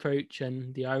GB's approach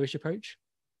and the Irish approach?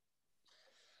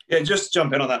 Yeah, just to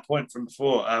jump in on that point from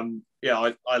before.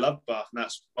 Yeah, I love Bath, and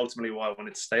that's ultimately why I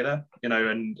wanted to stay there. You know,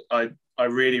 and I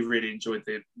really, really enjoyed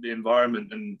the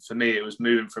environment. And for me, it was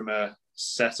moving from a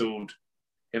settled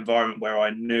environment where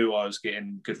I knew I was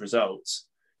getting good results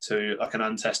to like an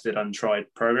untested, untried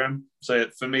program. So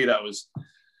for me, that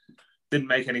didn't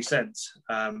make any sense.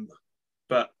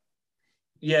 But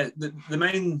yeah, the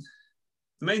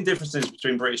main differences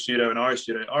between British judo and Irish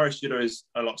judo is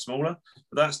a lot smaller,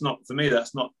 but that's not, for me,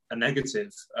 that's not a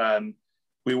negative.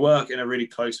 We work in a really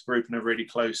close group and a really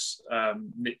close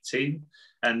knit team.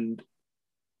 And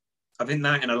I think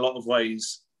that in a lot of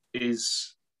ways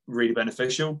is really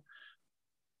beneficial.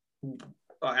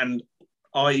 And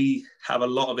I have a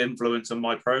lot of influence on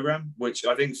my program, which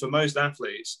I think for most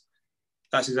athletes,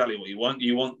 that's exactly what you want.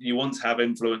 You want to have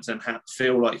influence and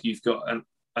feel like you've got an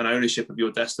ownership of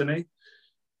your destiny.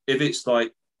 If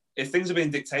things are being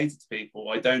dictated to people,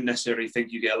 I don't necessarily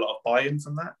think you get a lot of buy-in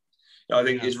from that. I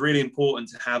think it's really important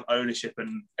to have ownership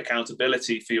and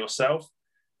accountability for yourself.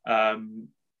 And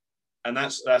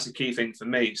that's a key thing for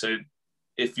me. So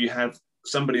if you have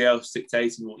somebody else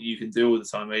dictating what you can do all the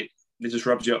time, it just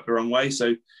rubs you up the wrong way.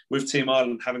 So with Team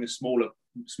Ireland having a smaller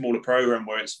program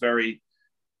where it's very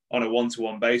on a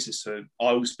one-to-one basis, so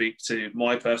I will speak to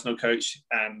my personal coach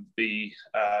and the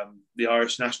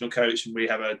Irish national coach, and we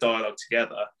have a dialogue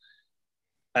together.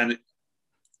 And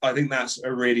I think that's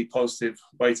a really positive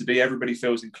way to be. Everybody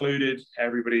feels included.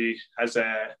 Everybody has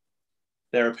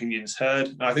their opinions heard.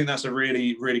 And I think that's a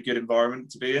really, really good environment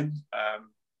to be in.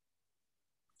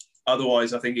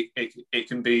 Otherwise, I think it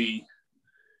can be,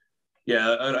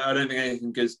 yeah, I don't think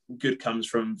anything good comes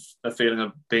from a feeling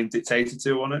of being dictated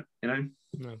to on it, you know?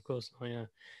 No, of course. Oh, yeah.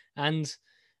 And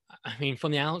I mean,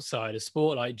 from the outside, a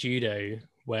sport like judo,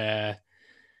 where,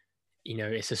 you know,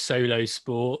 it's a solo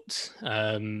sport,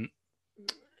 and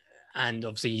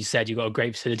obviously you said you've got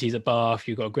great facilities at Bath,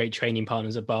 you've got great training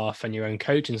partners at Bath and your own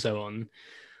coach and so on.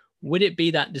 Would it be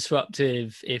that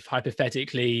disruptive if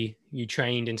hypothetically you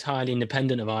trained entirely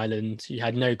independent of Ireland, you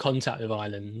had no contact with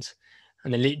Ireland,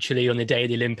 and then literally on the day of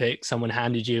the Olympics, someone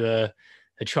handed you a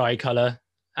tricolour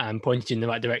and pointed you in the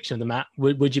right direction of the mat?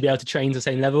 Would you be able to train to the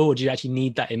same level, or do you actually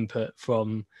need that input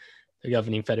from the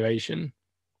governing federation?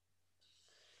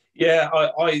 Yeah,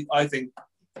 I think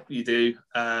you do.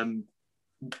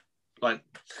 Like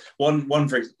one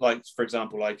for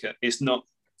example, it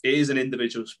is an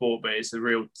individual sport, but it's a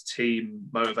real team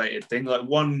motivated thing. Like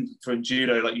one from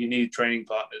judo, like you need training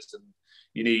partners and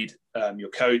you need your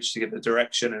coach to give the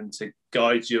direction and to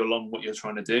guide you along what you're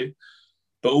trying to do.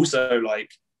 But also,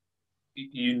 like,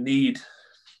 you need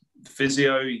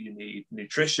physio, you need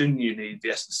nutrition, you need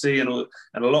the S&C, and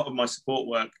a lot of my support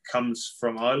work comes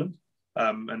from Ireland,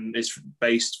 and it's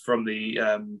based from the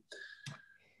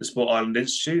Sport Ireland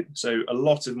Institute. So a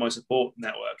lot of my support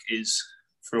network is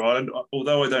through Ireland,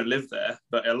 although I don't live there,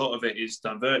 but a lot of it is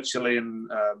done virtually. And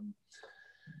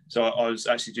so I was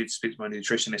actually due to speak to my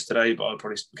nutritionist today, but I'll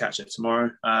probably catch it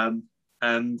tomorrow.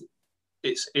 And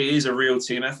it is a real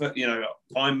team effort. You know,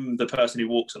 I'm the person who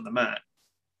walks on the mat,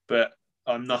 but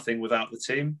I'm nothing without the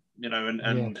team, you know,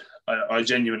 and I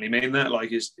genuinely mean that.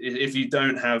 Like, if you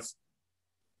don't have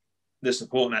the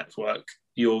support network,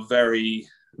 you're very,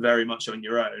 very much on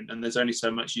your own, and there's only so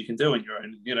much you can do on your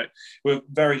own. You know, we're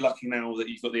very lucky now that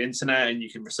you've got the internet and you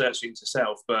can research things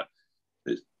yourself, but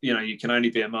you know, you can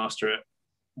only be a master at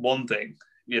one thing,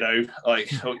 you know,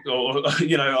 like, or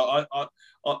you know,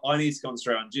 I need to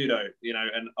concentrate on judo, you know,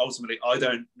 and ultimately I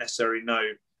don't necessarily know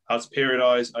how to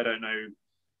periodize. I don't know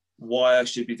why I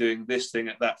should be doing this thing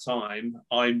at that time.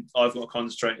 I've got to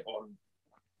concentrate on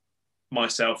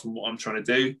myself and what I'm trying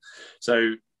to do.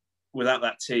 So without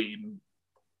that team,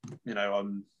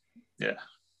 I'm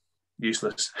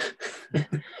useless.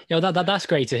 That's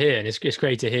great to hear, and it's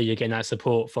great to hear you're getting that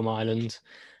support from Ireland,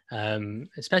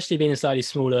 especially being a slightly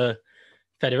smaller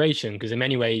federation, because in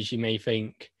many ways you may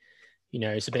think,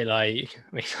 it's a bit like,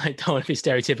 I don't want to be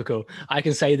stereotypical. I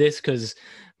can say this because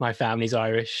my family's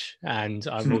Irish and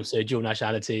I'm also dual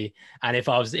nationality. And if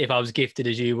I was gifted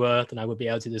as you were, then I would be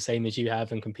able to do the same as you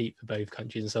have and compete for both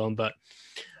countries and so on. But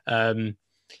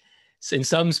so in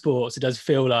some sports, it does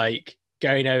feel like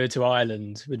going over to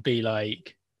Ireland would be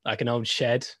like an old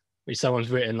shed, which someone's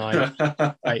written like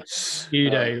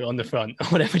judo on the front or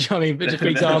whatever. Do you know what I mean? But just for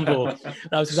example,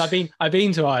 because I've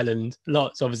been to Ireland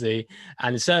lots, obviously,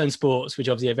 and certain sports which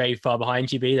obviously are very far behind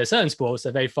GB. There's certain sports that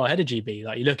are very far ahead of GB.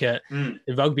 Like you look at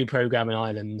the rugby program in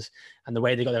Ireland and the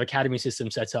way they got their academy system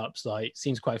set up,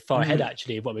 seems quite far ahead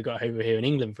actually of what we've got over here in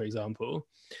England, for example.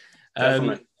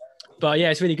 Definitely. But yeah,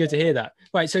 it's really good to hear that.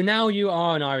 Right, so now you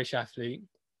are an Irish athlete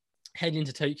heading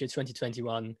into Tokyo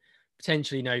 2021.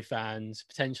 Potentially no fans,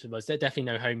 definitely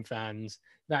no home fans,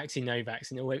 vaccine, no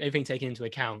vaccine, everything taken into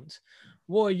account.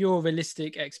 What are your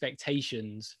realistic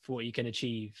expectations for what you can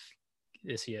achieve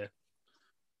this year?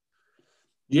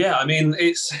 Yeah, I mean,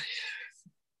 it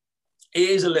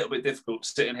is a little bit difficult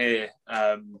sitting here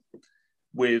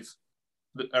with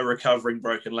a recovering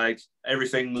broken leg.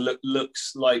 Everything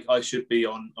looks like I should be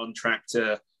on track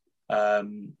to.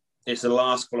 It's the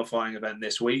last qualifying event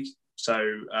this week,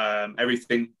 so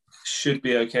everything should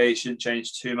be okay. It shouldn't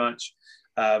change too much,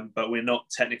 but we're not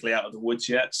technically out of the woods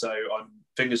yet. So I'm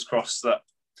fingers crossed that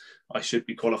I should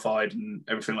be qualified and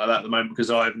everything like that at the moment,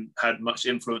 because I haven't had much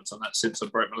influence on that since I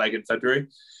broke my leg in February.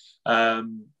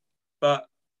 But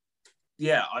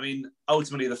yeah, I mean,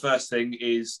 ultimately the first thing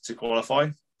is to qualify.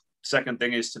 Second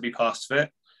thing is to be past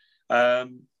fit.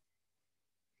 And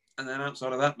then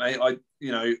outside of that, mate, I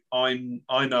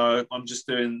know I'm just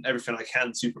doing everything I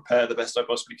can to prepare the best I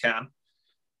possibly can.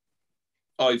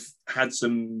 I've had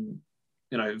some,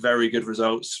 very good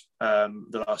results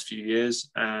the last few years,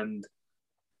 and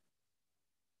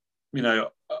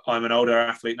I'm an older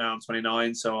athlete now. I'm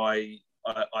 29, so I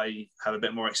have a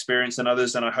bit more experience than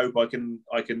others, and I hope I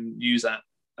can use that.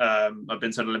 I've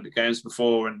been to Olympic Games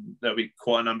before, and there'll be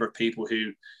quite a number of people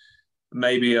who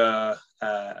maybe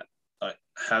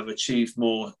have achieved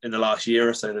more in the last year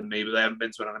or so than me, but they haven't been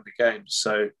to an Olympic Games.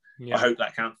 So yeah. I hope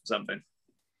that counts for something.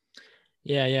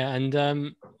 Yeah.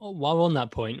 And while on that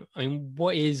point, I mean,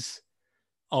 what is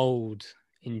old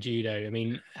in judo? I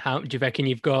mean, how do you reckon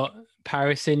you've got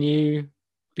Paris in you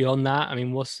beyond that? I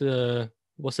mean, what's the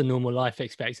normal life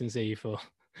expectancy for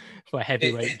a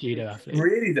heavyweight judo athlete? It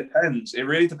really depends. It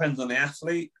really depends on the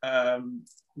athlete.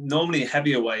 Normally,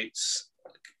 heavier weights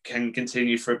can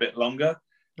continue for a bit longer,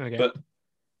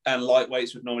 and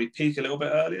lightweights would normally peak a little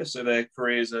bit earlier, so their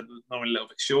careers are normally a little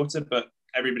bit shorter. But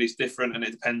everybody's different, and it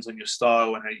depends on your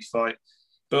style and how you fight.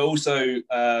 But also,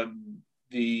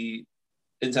 the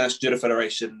International Judo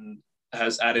Federation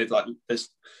has added, like, there's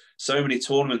so many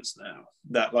tournaments now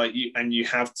that you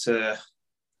have to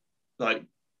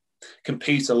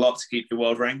compete a lot to keep your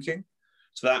world ranking.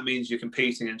 So that means you're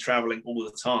competing and traveling all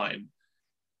the time.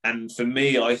 And for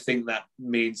me, I think that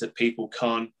means that people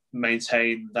can't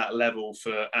maintain that level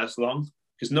for as long.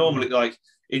 Because normally, like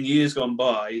in years gone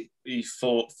by, you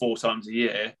fought 4 times a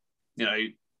year.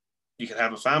 You could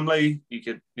have a family, you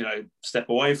could, step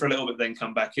away for a little bit, then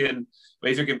come back in.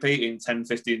 But if you're competing 10,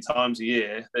 15 times a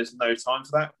year, there's no time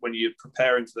for that. When you're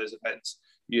preparing for those events,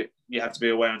 you have to be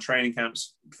away on training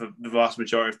camps for the vast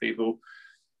majority of people.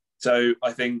 So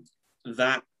I think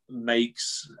that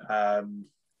makes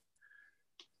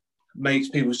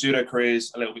people's judo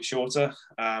careers a little bit shorter.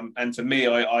 And for me,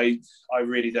 I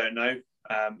really don't know.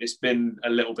 It's been a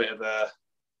little bit of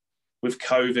with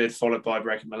COVID followed by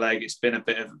breaking my leg, it's been a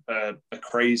bit of a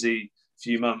crazy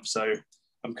few months. So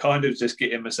I'm kind of just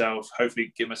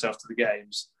hopefully get myself to the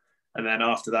games. And then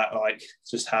after that,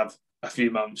 just have a few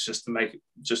months just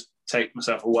to take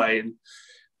myself away and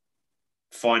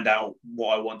find out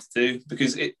what I want to do.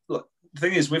 Because the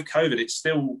thing is, with COVID, it's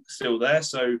still there.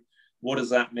 So what does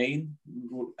that mean?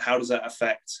 How does that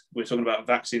affect? We're talking about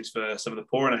vaccines for some of the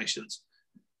poorer nations.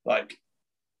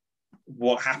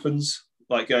 What happens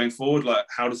going forward?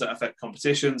 How does that affect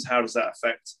competitions? How does that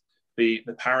affect the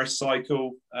Paris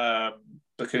cycle?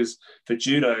 Because for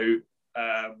judo,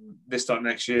 this time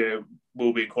next year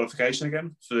we'll be in qualification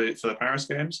again for the Paris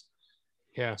Games.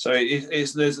 Yeah. So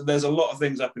there's a lot of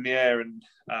things up in the air, and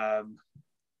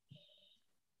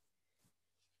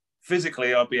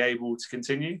physically I'll be able to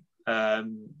continue.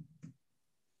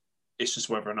 It's just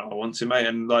whether or not I want to, mate.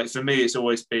 And for me, it's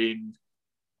always been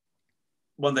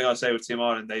one thing I say with Team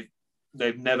Ireland,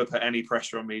 they've never put any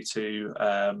pressure on me to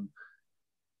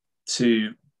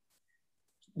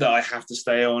that I have to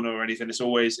stay on or anything. It's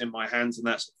always in my hands, and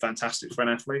that's fantastic for an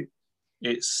athlete.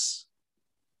 It's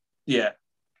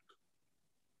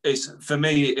for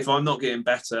me, if I'm not getting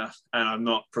better and I'm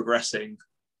not progressing,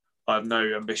 I have no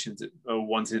ambition to or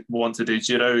want to do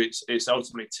judo. It's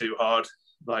ultimately too hard,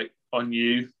 like on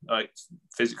you, like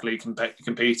physically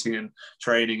competing and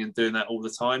training and doing that all the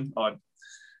time. I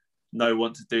no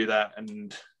want to do that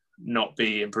and not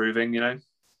be improving, you know.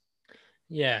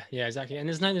 Yeah, exactly. And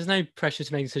there's no pressure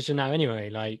to make a decision now anyway.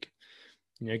 Like,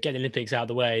 you know, get the Olympics out of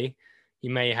the way. You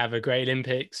may have a great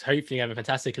Olympics, hopefully you have a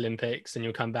fantastic Olympics, and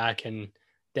you'll come back and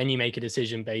then you make a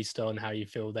decision based on how you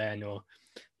feel then, or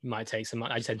you might take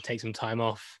some time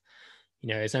off. You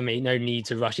know, there's no need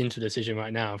to rush into a decision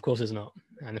right now. Of course there's not.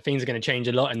 And the things are going to change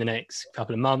a lot in the next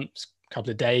couple of months, couple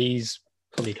of days,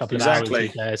 probably a couple of hours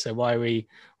there. So why are we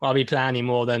planning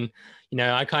more than, you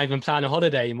know, I can't even plan a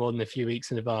holiday more than a few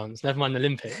weeks in advance, never mind the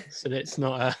Olympics. So let's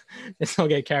not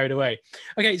get carried away.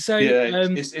 Okay, so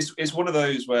it's one of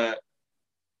those where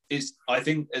I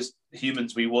think as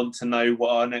humans we want to know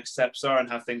what our next steps are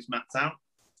and have things mapped out,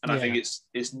 and I think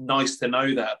it's nice to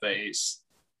know that, but it's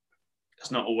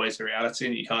not always a reality,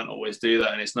 and you can't always do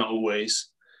that, and it's not always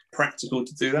practical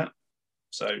to do that.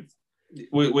 So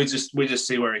we just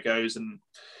see where it goes, and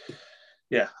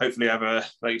hopefully have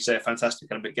like you say, a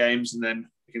fantastic Olympic Games, and then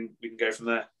we can go from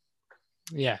there.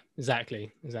 Yeah,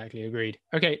 exactly, agreed.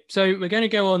 Okay, so we're going to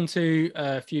go on to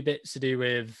a few bits to do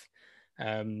with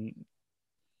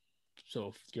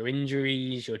sort of your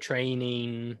injuries, your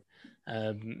training,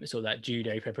 sort of that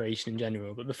judo preparation in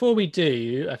general. But before we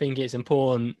do, I think it's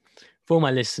important for my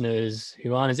listeners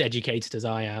who aren't as educated as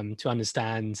I am to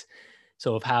understand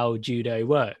sort of how judo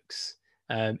works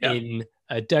in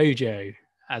a dojo,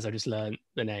 as I just learned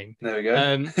the name. There we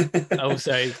go.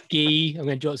 Also, gi, I'm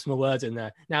going to jot some more words in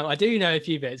there. Now, I do know a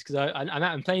few bits because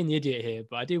I'm playing the idiot here,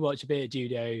 but I do watch a bit of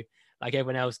judo like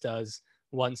everyone else does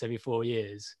once every 4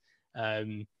 years.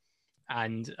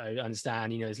 And I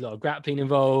understand, you know, there's a lot of grappling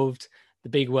involved. The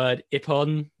big word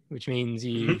ippon, which means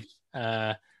you've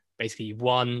basically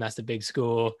won. That's the big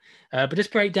score. But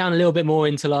just break down a little bit more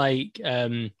into like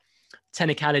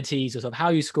technicalities, or sort of how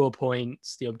you score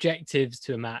points, the objectives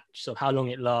to a match, sort of how long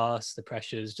it lasts, the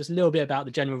pressures, just a little bit about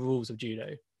the general rules of judo.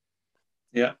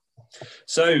 Yeah.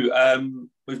 So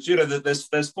with judo,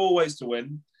 there's 4 ways to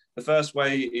win. The first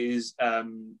way is,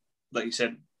 like you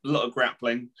said, a lot of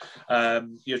grappling.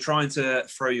 You're trying to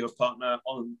throw your partner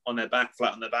on their back,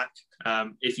 flat on their back.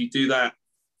 If you do that,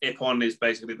 ippon is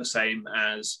basically the same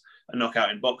as a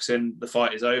knockout in boxing. The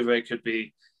fight is over. It could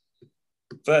be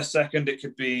first, second, it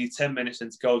could be 10 minutes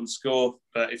into golden score.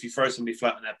 But if you throw somebody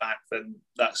flat on their back, then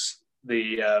that's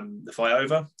the fight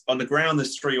over. On the ground,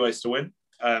 there's 3 ways to win.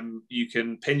 You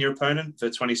can pin your opponent for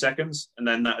 20 seconds, and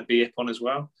then that would be ippon as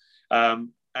well.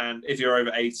 And if you're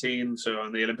over 18, so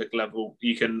on the Olympic level,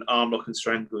 you can arm lock and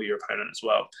strangle your opponent as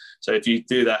well. So if you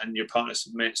do that and your partner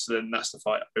submits, then that's the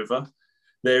fight over.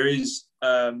 There is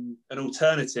an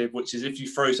alternative, which is if you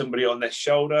throw somebody on their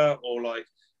shoulder, or like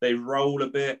they roll a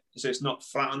bit, so it's not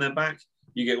flat on their back,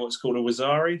 you get what's called a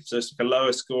wazari. So it's like a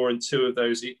lower score, and 2 of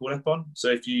those equal ippon. So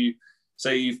if you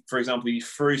say, for example, you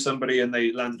threw somebody and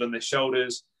they landed on their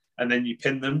shoulders, and then you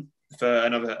pin them for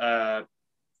another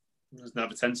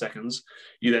 10 seconds,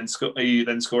 you then score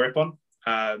ippon.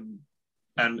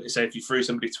 And say if you threw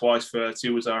somebody twice for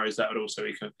 2 wazaris, that would also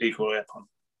equal ippon.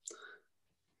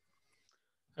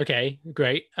 Okay,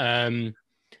 great.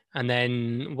 And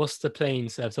then what's the playing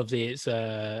surface? Obviously,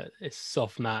 it's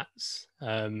soft mats,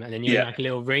 and then you're in like a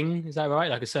little ring. Is that right?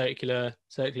 Like a circular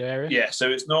area? Yeah. So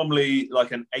it's normally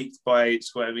like an 8 by 8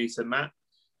 square meter mat.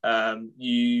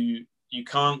 You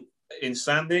can't, in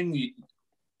standing,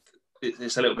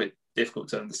 it's a little bit difficult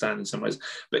to understand in some ways,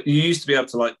 but you used to be able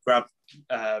to like grab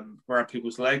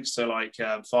people's legs, so like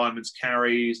fireman's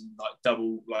carries and like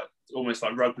double, like almost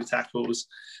like rugby tackles.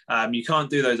 You can't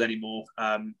do those anymore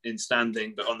in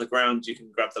standing, but on the ground you can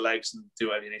grab the legs and do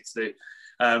whatever you need to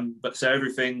do. But so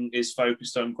everything is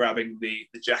focused on grabbing the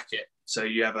jacket. So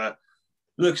you have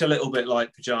looks a little bit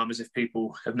like pajamas if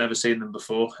people have never seen them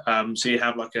before. So you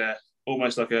have like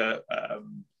almost like a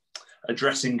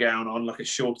dressing gown on, like a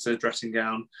shorter dressing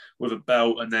gown with a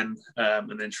belt, and then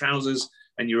trousers,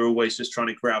 and you're always just trying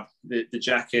to grab the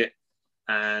jacket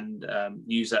and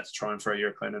use that to try and throw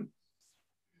your opponent.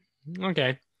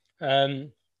 Okay.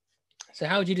 So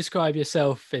how would you describe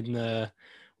yourself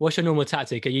what's your normal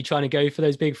tactic? Are you trying to go for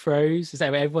those big throws? Is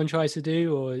that what everyone tries to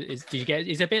do? Or is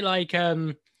it a bit like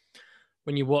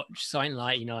when you watch something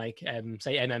like, you know, like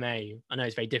say MMA? I know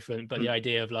it's very different, but the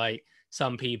idea of like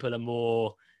some people are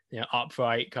more,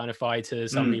 upright kind of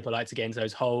fighters. Some people like to get into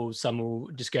those holes. Some will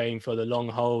just going for the long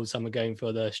holes. Some are going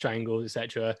for the strangles,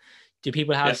 etc. Do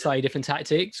people have slightly different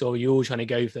tactics, or are you all trying to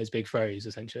go for those big throws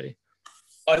essentially?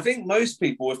 I think most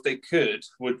people, if they could,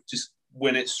 would just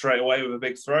win it straight away with a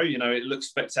big throw. It looks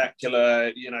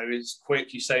spectacular. It's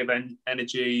quick. You save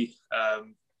energy.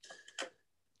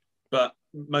 But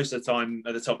most of the time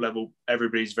at the top level,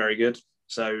 everybody's very good.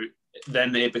 So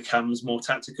then it becomes more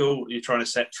tactical. You're trying to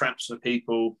set traps for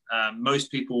people.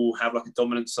 Most people have like a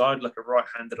dominant side, like a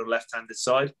right-handed or left-handed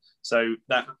side. So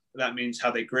that means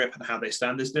how they grip and how they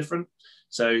stand is different.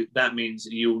 So that means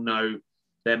you'll know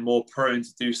they're more prone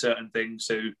to do certain things.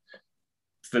 So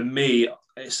for me,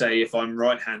 say if I'm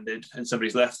right-handed and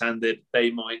somebody's left-handed,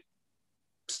 they might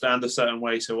stand a certain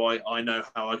way. So I know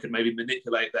how I could maybe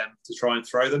manipulate them to try and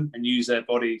throw them and use their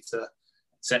body to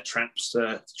set traps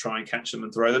to try and catch them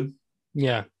and throw them.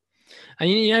 Yeah. And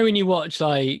when you watch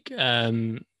take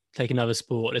another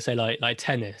sport, let's say like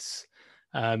tennis,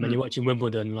 and you're watching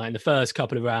Wimbledon, like in the first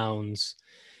couple of rounds,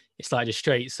 it's like just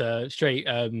straight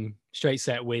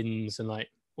set wins, and like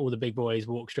all the big boys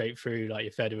walk straight through, like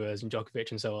your Federers and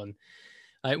Djokovic and so on.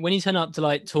 Like when you turn up to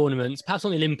like tournaments, perhaps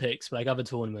not the Olympics, but like other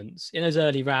tournaments, in those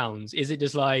early rounds, is it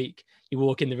just like you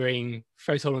walk in the ring,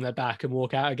 throw someone on their back and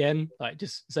walk out again? Like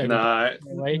just so not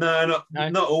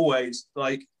always.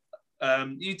 Like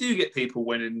you do get people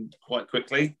winning quite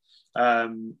quickly,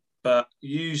 but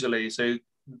usually, so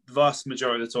the vast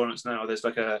majority of the tournaments now, there's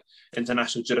like a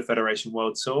International Judo Federation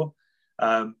World Tour,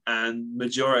 and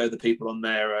majority of the people on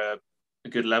there are a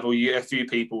good level. You get a few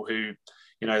people who,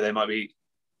 they might be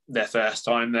their first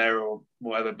time there or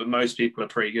whatever, but most people are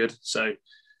pretty good. So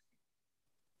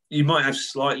you might have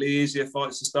slightly easier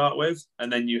fights to start with,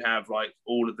 and then you have like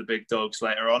all of the big dogs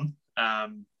later on.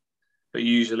 But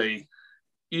usually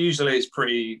it's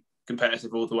pretty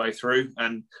competitive all the way through.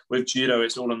 And with judo,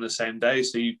 it's all on the same day,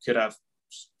 so you could have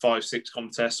 5-6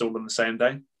 contests all on the same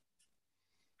day.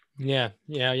 Yeah,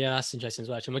 that's interesting as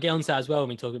well. And we'll get on to that as well when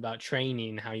we talk about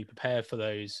training, how you prepare for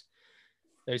those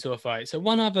sort of fights. So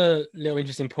one other little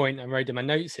interesting point I wrote in my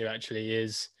notes here actually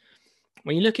is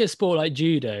when you look at a sport like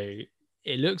judo,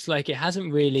 it looks like it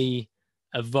hasn't really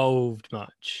evolved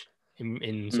much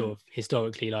in sort of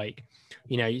historically. Like,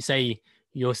 you say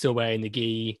you're still wearing the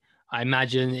gi. I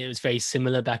imagine it was very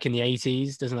similar back in the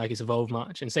 80s. Doesn't like it's evolved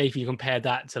much. And say if you compare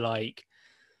that to like,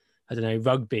 I don't know,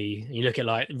 rugby, and you look at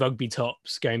like rugby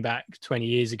tops going back 20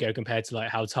 years ago compared to like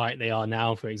how tight they are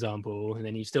now, for example. And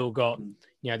then you've still got,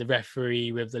 the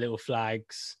referee with the little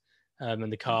flags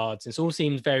and the cards. And it all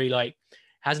seems very like,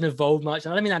 hasn't evolved much.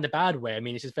 And I don't mean that in a bad way. I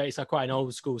mean, it's like quite an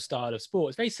old school style of sport.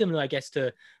 It's very similar, I guess,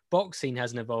 to boxing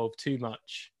hasn't evolved too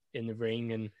much in the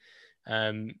ring.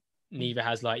 And neither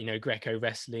has like, Greco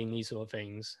wrestling, these sort of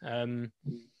things.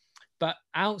 But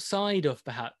outside of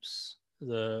perhaps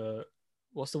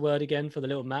what's the word again for the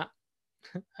little mat?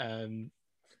 For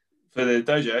the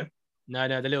dojo? No,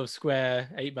 the little square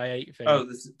 8x8 thing. Oh,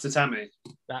 the tatami.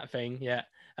 That thing, yeah.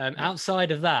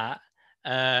 Outside of that,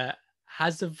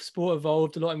 has the sport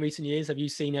evolved a lot in recent years? Have you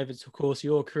seen over the course of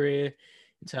your career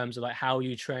in terms of like how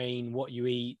you train, what you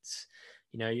eat,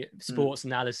 sports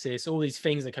analysis, all these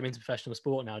things that come into professional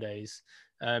sport nowadays?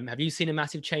 Have you seen a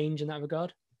massive change in that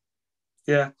regard?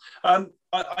 Yeah,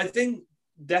 I think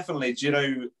definitely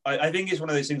judo. I think it's one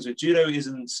of those things where judo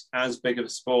isn't as big of a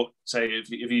sport. Say if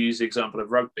you use the example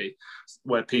of rugby,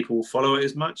 where people follow it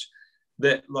as much.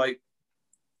 That like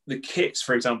the kits,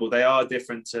 for example, they are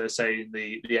different to say in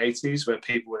the 80s, where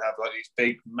people would have like these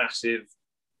big, massive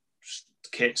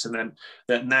kits, and then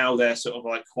that now they're sort of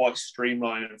like quite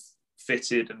streamlined and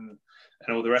fitted and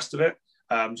all the rest of it.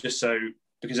 Just so,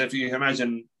 because if you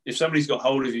imagine, if somebody's got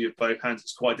hold of you with both hands,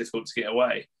 it's quite difficult to get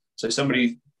away. So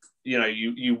somebody,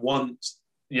 you want,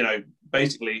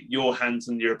 basically your hands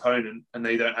and your opponent, and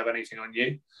they don't have anything on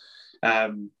you.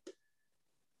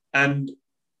 And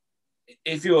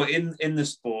if you're in the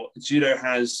sport, judo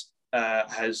has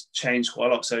changed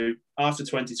quite a lot. So after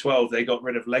 2012, they got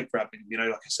rid of leg grabbing.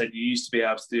 Like I said, you used to be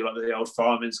able to do like the old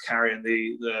fireman's carry and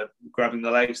the grabbing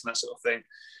the legs and that sort of thing,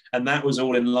 and that was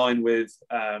all in line with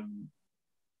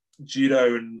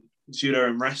judo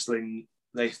and wrestling.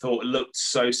 They thought it looked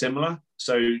so similar,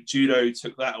 so judo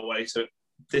took that away, so it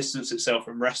distanced itself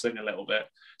from wrestling a little bit.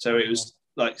 So it was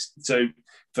like, so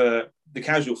for the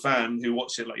casual fan who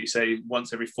watches it, like you say,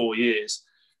 once every 4 years,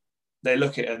 they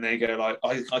look at it and they go like,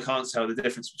 I can't tell the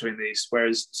difference between these.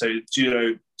 Whereas, so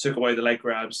judo took away the leg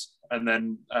grabs and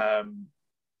then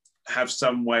have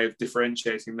some way of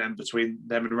differentiating them between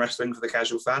them and wrestling for the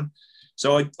casual fan.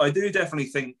 So I do definitely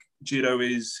think judo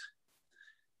is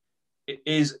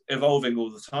evolving all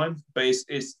the time, but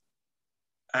it's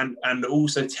and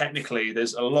also technically,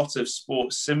 there's a lot of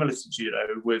sports similar to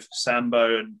judo with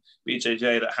sambo and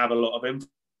BJJ that have a lot of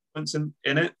influence in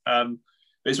it. But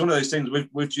it's one of those things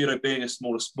with judo being a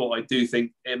smaller sport. I do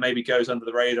think it maybe goes under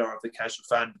the radar of the casual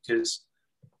fan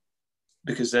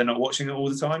because they're not watching it all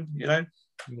the time.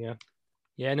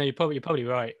 Yeah, no, you're probably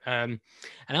right. And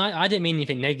I didn't mean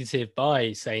anything negative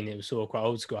by saying it was sort of quite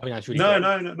old school. I think that's really no,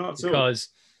 not at all. Because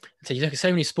so you look at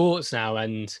so many sports now,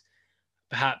 and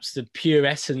perhaps the pure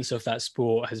essence of that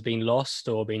sport has been lost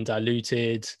or been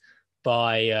diluted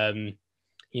by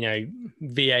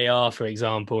VAR, for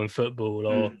example, in football,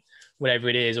 or whatever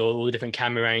it is, or all the different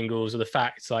camera angles, or the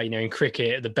facts like, in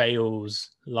cricket, the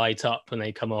bails light up when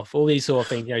they come off, all these sort of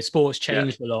things. Sports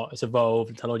changed a lot. It's evolved,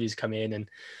 and technology's come in, and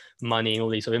money and all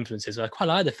these sort of influences. So I quite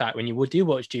like the fact when you do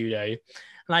watch judo, and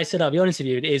like I said, I'll be honest with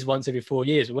you, it is once every 4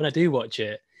 years, but when I do watch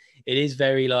it, it is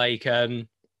very like, it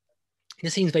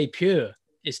seems very pure.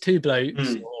 It's two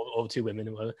blokes or two women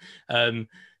or whatever,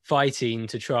 fighting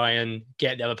to try and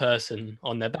get the other person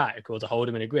on their back or to hold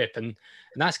them in a grip. And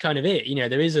that's kind of it.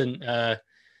 There isn't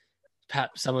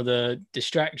perhaps some of the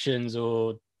distractions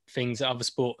or things that other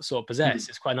sports sort of possess.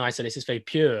 It's quite nice that it's just very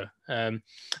pure.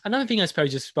 Another thing I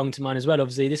suppose just sprung to mind as well,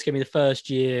 obviously this could be the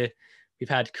first year we've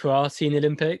had karate in the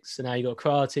Olympics. So now you've got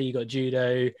karate, you've got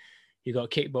judo, you've got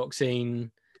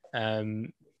kickboxing,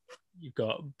 you've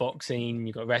got boxing,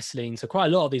 you've got wrestling. So quite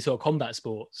a lot of these sort of combat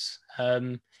sports.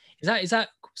 Is that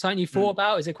something you thought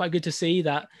about? Is it quite good to see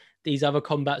that these other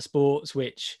combat sports,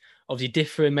 which obviously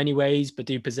differ in many ways, but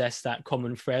do possess that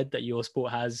common thread that your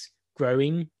sport has,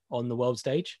 growing on the world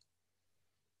stage?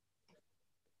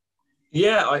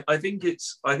 Yeah, I think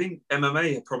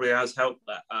MMA probably has helped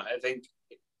that. I think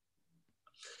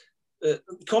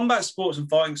combat sports and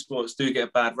fighting sports do get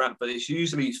a bad rap, but it's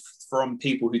usually from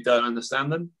people who don't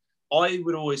understand them. I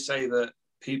would always say that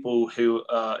people who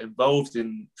are involved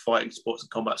in fighting sports and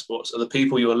combat sports are the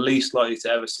people you're least likely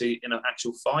to ever see in an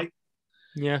actual fight.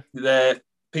 Yeah. They're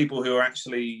people who are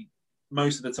actually,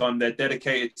 most of the time, they're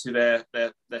dedicated to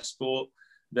their sport.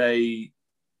 They,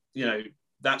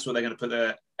 that's what they're going to put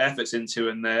their efforts into,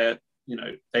 and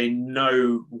they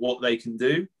know what they can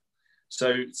do.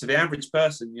 So to the average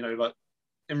person, like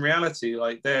in reality,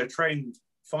 like they're a trained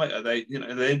fighter. They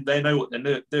know what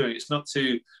they're doing. It's not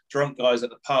two drunk guys at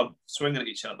the pub swinging at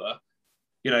each other.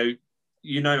 You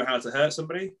know how to hurt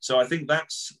somebody. So I think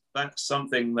that's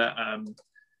something that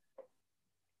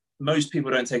most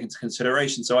people don't take into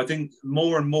consideration. So I think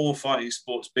more and more fighting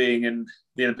sports being in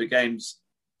the Olympic Games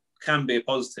can be a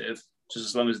positive, just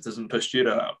as long as it doesn't push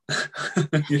judo out.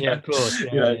 Yeah, of course.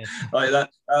 Yeah. Like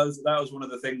that was one of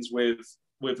the things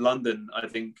with London. I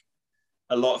think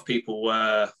a lot of people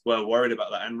were worried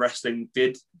about that, and wrestling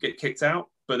did get kicked out,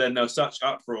 but then there was such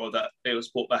uproar that it was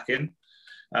brought back in.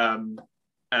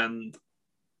 And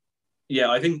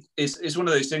yeah, I think it's one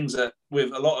of those things that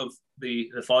with a lot of the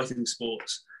fighting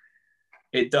sports,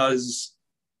 it does,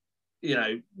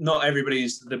 not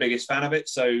everybody's the biggest fan of it.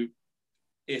 So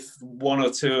if one or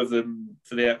two of them,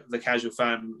 for the casual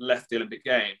fan, left the Olympic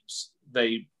Games,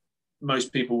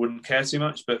 most people wouldn't care too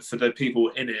much. But for the people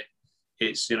in it,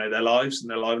 it's their lives and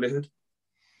their livelihood.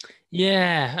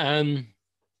 Yeah, and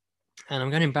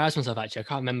I'm going to embarrass myself. Actually, I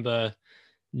can't remember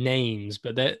names,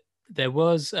 but there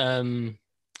was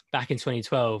back in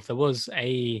 2012. There was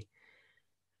there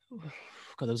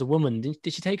was a woman.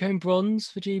 Did she take home bronze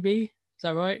for GB? Is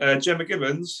that right? Gemma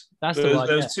Gibbons. That's the one.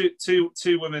 There was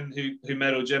two women who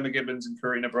medalled, Gemma Gibbons and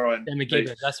Karina Bryan. Gemma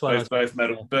Gibbons. That's why both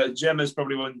medalled. Yeah. But Gemma's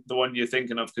probably the one you're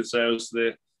thinking of, because there was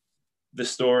the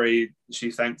story. She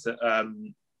thanked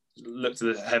looked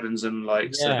to the heavens and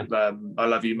said, "I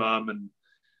love you, Mum,"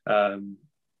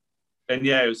 and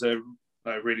yeah, it was a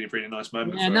really, really nice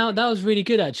moment. Yeah, no, that was really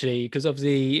good actually, because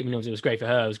obviously, it was great for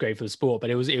her, it was great for the sport,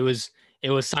 but it was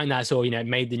something that sort of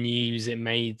made the news, it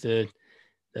made the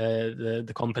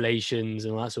compilations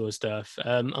and all that sort of stuff.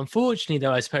 Unfortunately,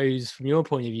 though, I suppose from your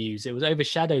point of view, it was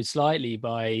overshadowed slightly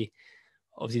by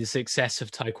obviously the success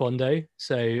of Taekwondo.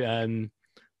 So,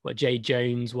 Jade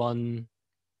Jones won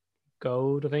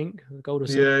gold, I think, gold or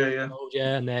silver. Yeah. Gold,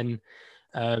 yeah, and then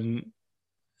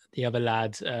the other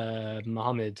lad,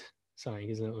 Mohammed, something,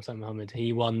 isn't it, or something, Mohammed?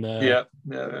 He won the.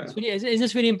 Yeah. It's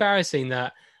just really embarrassing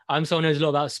that I'm someone who knows a lot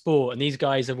about sport, and these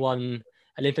guys have won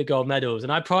Olympic gold medals,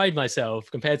 and I pride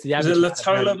myself compared to the average. Is it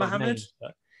Latola Mohammed?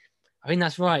 I think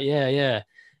that's right. Yeah.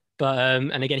 But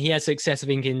and again, he had success, I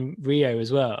think, in Rio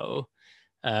as well.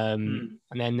 And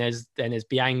then there's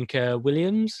Bianca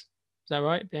Williams. Is that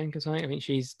right? Bianca something? I think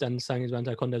she's done something as well in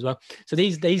Taekwondo as well. So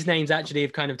these names actually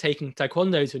have kind of taken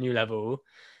Taekwondo to a new level,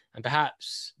 and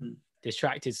perhaps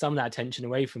distracted some of that attention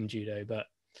away from judo. But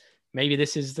maybe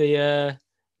this is the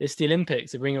it's the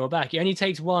Olympics to bring it all back. It only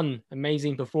takes one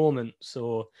amazing performance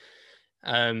or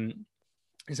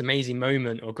this amazing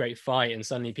moment or great fight, and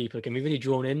suddenly people can be really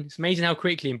drawn in. It's amazing how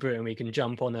quickly in Britain we can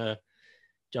jump on a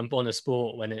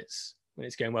sport when it's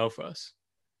going well for us.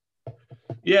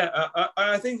 Yeah,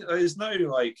 I think there's no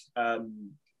like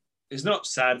it's not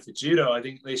sad for judo. I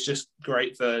think it's just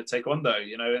great for taekwondo,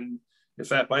 you know, and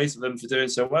fair play to them for doing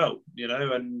so well, you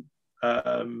know, and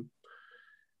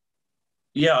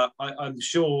yeah, I'm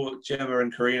sure Gemma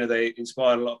and Karina, they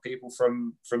inspired a lot of people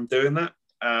from doing that.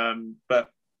 But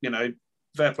you know,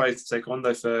 fair play to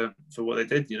taekwondo for what they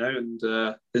did, you know, and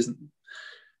there's,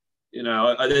 you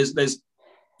know,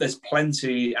 there's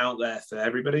plenty out there for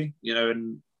everybody, you know,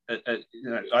 and you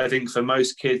know, I think for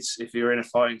most kids, if you're in a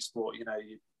fighting sport, you know,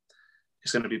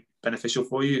 it's going to be beneficial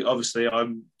for you. Obviously,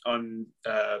 I'm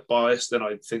biased, and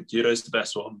I think judo is the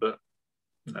best one. But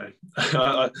you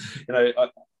know,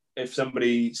 if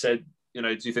somebody said, you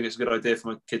know, do you think it's a good idea for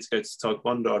my kids to go to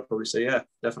taekwondo? I'd probably say, yeah,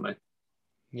 definitely.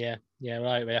 Yeah,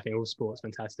 right. I think all sports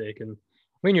fantastic, and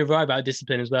I mean you're right about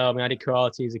discipline as well. I mean, I did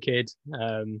karate as a kid.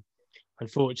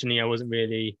 Unfortunately, I wasn't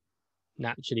really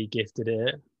naturally gifted at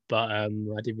it, but I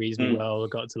did reasonably well. I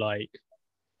got to like,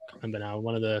 I can't remember now,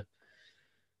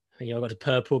 I think I got a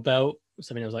purple belt,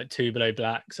 something that was like 2 below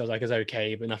black. So I was like, it's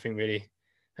okay, but nothing really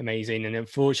amazing. And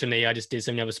unfortunately, I just did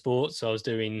so many other sports. So I was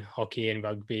doing hockey and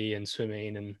rugby and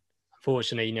swimming. And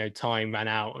unfortunately, you know, time ran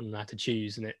out and I had to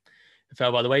choose, and it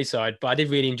fell by the wayside. But I did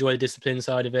really enjoy the discipline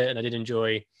side of it. And I did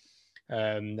enjoy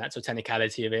that sort of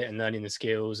technicality of it and learning the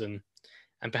skills. And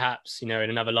perhaps, you know,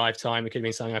 in another lifetime, it could have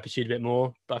been something I pursued a bit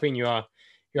more. But I think you are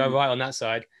right on that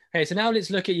side. Okay, so now let's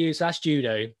look at you. So that's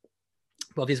judo.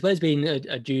 But as well as being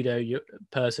a judo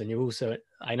person, you're also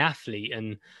an athlete.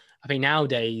 And I think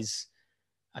nowadays,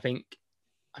 I think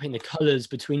the colours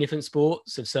between different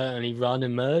sports have certainly run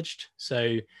and merged.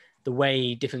 So the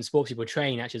way different sports people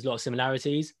train actually has a lot of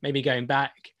similarities. Maybe going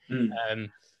back,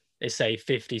 let's say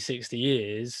 50, 60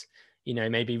 years, you know,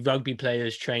 maybe rugby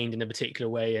players trained in a particular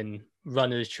way and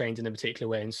runners trained in a particular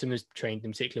way and swimmers trained in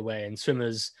a particular way, and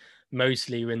swimmers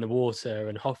mostly were in the water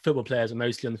and football players are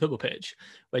mostly on the football pitch.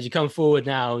 Whereas you come forward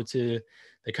now to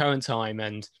the current time,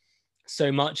 and so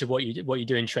much of what you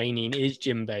do in training is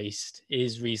gym based,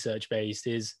 is research based,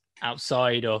 is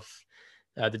outside of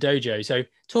the dojo. So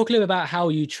talk a little about how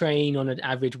you train on an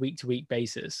average week to week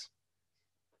basis.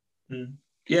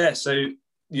 Yeah, so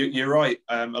you're right.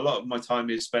 A lot of my time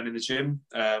is spent in the gym.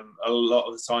 A lot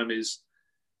of the time is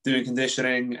doing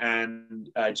conditioning and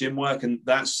gym work, and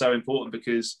that's so important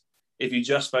because if you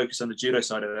just focus on the judo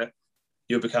side of it,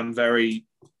 you'll become very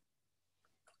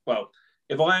well.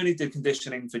 If I only did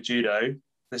conditioning for judo,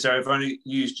 so if I only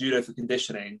used judo for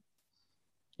conditioning,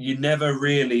 you never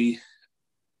really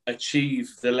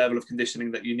achieve the level of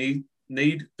conditioning that you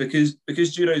need because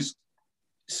judo's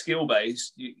skill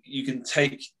based. You can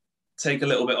take a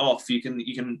little bit off. You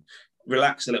can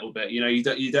relax a little bit. You know,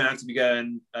 you don't have to be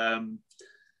going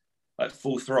like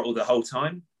full throttle the whole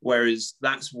time. Whereas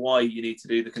that's why you need to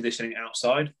do the conditioning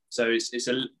outside. So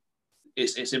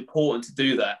it's important to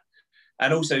do that.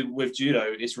 And also with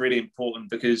judo, it's really important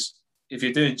because if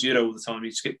you're doing judo all the time, you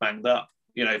just get banged up.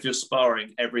 You know, if you're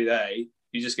sparring every day,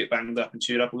 you just get banged up and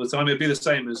chewed up all the time. It'd be the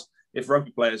same as if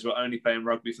rugby players were only playing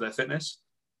rugby for their fitness.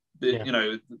 Yeah. You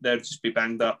know, they'd just be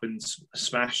banged up and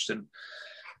smashed.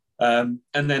 And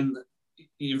then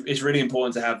it's really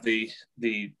important to have the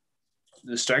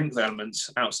strength elements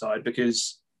outside,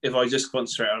 because if I just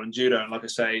concentrate on judo, and like I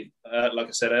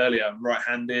said earlier, I'm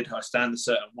right-handed, I stand a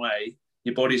certain way,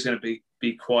 your body's going to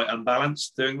be quite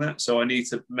unbalanced doing that. So I need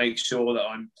to make sure that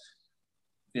I'm,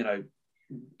 you know,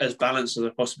 as balanced as I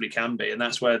possibly can be. And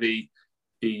that's where the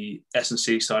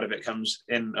S&C side of it comes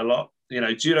in a lot. You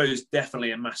know, judo is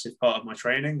definitely a massive part of my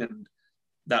training, and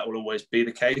that will always be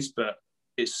the case, but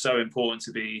it's so important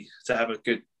to have a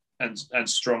good and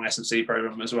strong S&C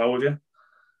program as well with you.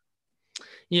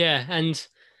 Yeah, and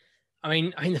I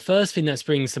mean, the first thing that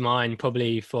springs to mind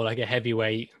probably for like a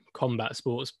heavyweight combat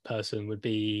sports person would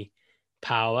be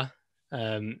power.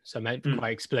 So maybe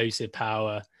quite explosive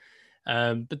power.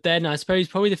 But then I suppose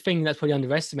probably the thing that's probably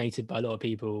underestimated by a lot of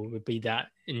people would be that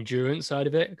endurance side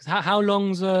of it. Because how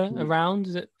long's a round?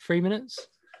 Is it 3 minutes?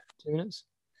 2 minutes?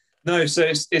 No, so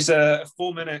it's a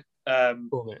 4 minute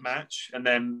match, and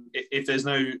then if there's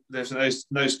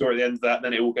no score at the end of that,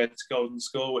 then it will go to golden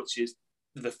score, which is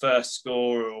the first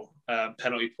score or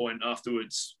penalty point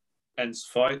afterwards ends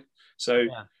the fight. So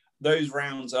those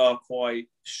rounds are quite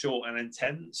short and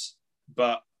intense,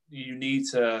 but you need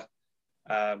to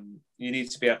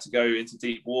be able to go into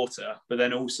deep water. But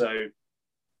then also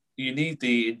you need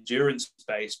the endurance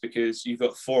base because you've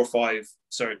got 4 or 5.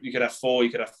 So you could have 4, you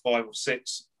could have 5 or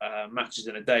 6 matches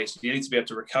in a day. So you need to be able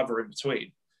to recover in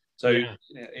between. So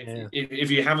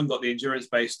if you haven't got the endurance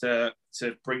base to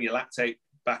bring your lactate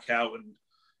back out, and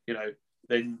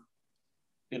then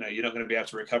you're not going to be able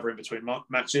to recover in between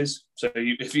matches. So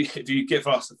if you get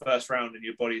past the first round and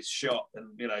your body's shot,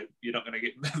 then you're not going to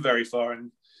get very far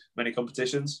in many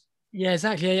competitions. Yeah,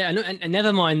 exactly. Yeah, and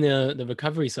never mind the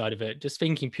recovery side of it. Just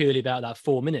thinking purely about that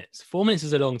 4 minutes. 4 minutes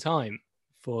is a long time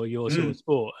for your sort of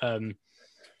sport. I mean,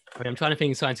 I'm trying to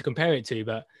think of something to compare it to,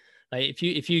 but like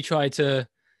if you try to,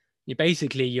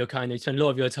 you're kind of spend a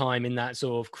lot of your time in that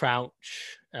sort of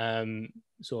crouch,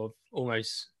 sort of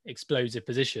almost explosive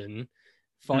position.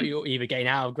 You're either getting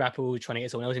out of grapple, trying to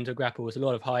get someone else into a grapple. It's a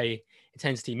lot of high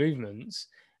intensity movements.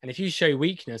 And if you show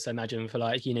weakness, I imagine for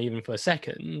like, even for a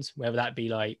second, whether that be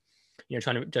like,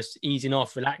 trying to just easing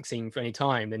off, relaxing for any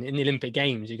time, then in the Olympic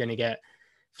Games, you're going to get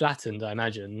flattened, I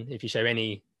imagine, if you show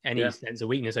any sense of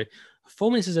weakness. So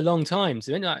 4 minutes is a long time.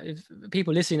 So if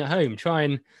people listening at home, try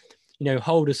and,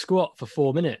 hold a squat for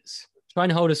 4 minutes. Try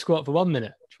and hold a squat for 1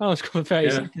 minute. Try and hold a squat for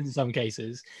 30 seconds in some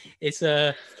cases. It's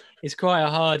quite a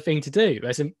hard thing to do.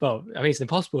 It's an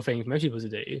impossible thing for most people to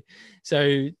do.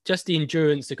 So just the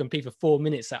endurance to compete for 4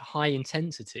 minutes at high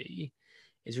intensity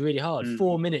is really hard.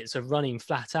 4 minutes of running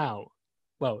flat out.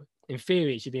 Well, in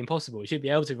theory, it should be impossible. You should be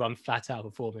able to run flat out for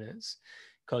 4 minutes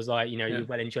because, you're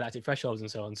well into your lactic thresholds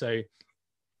and so on. So,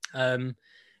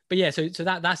 but yeah, so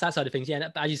that's that side of things. Yeah,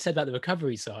 as you said about the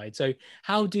recovery side. So,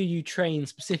 how do you train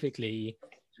specifically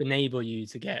to enable you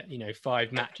to get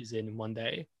 5 matches in one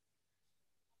day?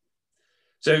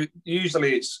 So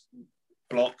usually it's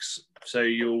blocks. So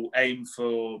you'll aim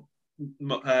for,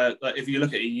 like if you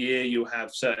look at a year, you'll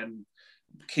have certain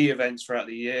key events throughout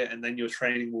the year, and then your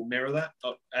training will mirror that.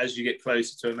 As you get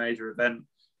closer to a major event,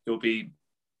 you'll be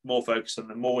more focused on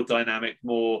the more dynamic,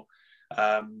 more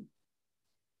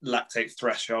lactate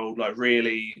threshold, like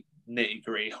really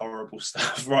nitty-gritty, horrible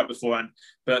stuff right beforehand.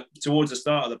 But towards the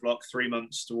start of the block, 3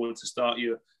 months towards the start,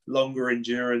 your longer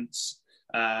endurance,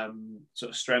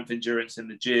 sort of strength endurance in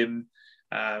the gym,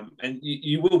 and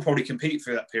you will probably compete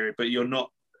through that period, but you're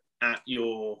not at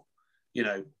your,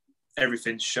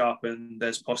 everything's sharpened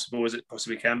as possible as it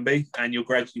possibly can be, and you'll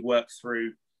gradually work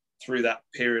through that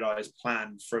periodized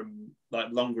plan from like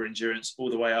longer endurance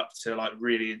all the way up to like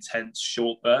really intense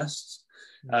short bursts.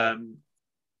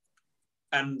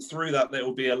 And through that there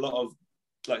will be a lot of,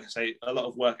 like I say, a lot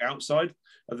of work outside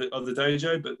of the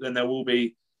dojo, but then there will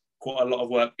be quite a lot of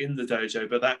work in the dojo,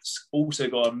 but that's also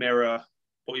got to mirror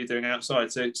what you're doing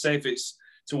outside. So say if it's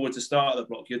towards the start of the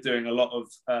block, you're doing a lot of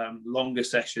longer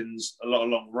sessions, a lot of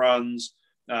long runs,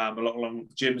 a lot of long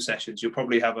gym sessions, you'll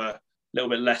probably have a little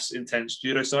bit less intense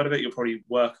judo side of it. You'll probably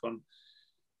work on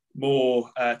more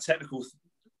technical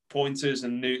pointers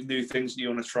and new things that you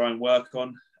want to try and work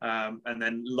on. And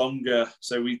then longer,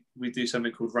 so we do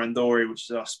something called randori, which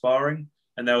is our sparring,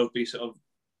 and there will be sort of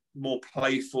more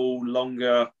playful,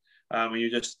 longer, when you're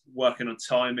just working on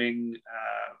timing.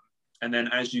 And then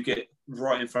as you get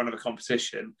right in front of a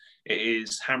competition, it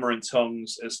is hammer and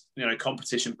tongs, as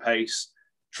competition pace,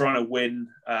 trying to win,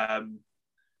 and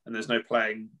there's no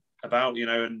playing about,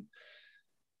 and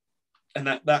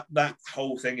that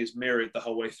whole thing is mirrored the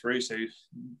whole way through. So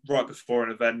right before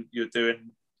an event, you're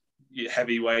doing your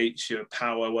heavy weights, your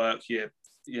power work, your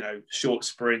short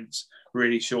sprints,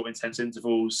 really short intense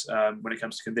intervals when it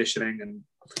comes to conditioning, and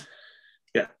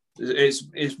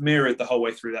it's mirrored the whole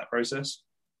way through that process.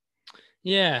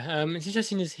 Yeah, it's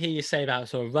interesting to hear you say about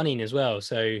sort of running as well.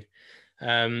 So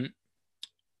running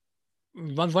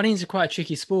is quite a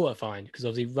tricky sport, I find, because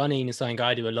obviously running is something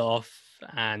I do a lot of,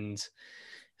 and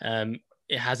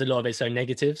it has a lot of its own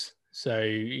negatives. So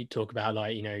you talk about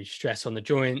stress on the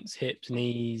joints, hips,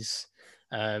 knees,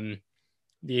 the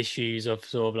issues of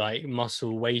sort of like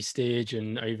muscle wastage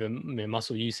and over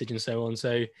muscle usage and so on.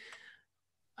 So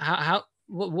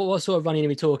what sort of running are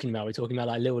we talking about? Are we talking about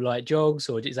like little light jogs,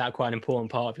 or is that quite an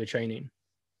important part of your training?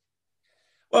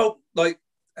 Well, like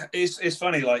it's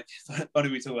funny, like funny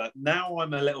we talk about. Now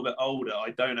I'm a little bit older,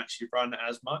 I don't actually run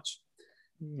as much.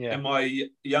 Yeah. In my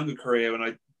younger career,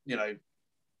 when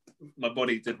my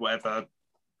body did whatever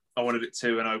I wanted it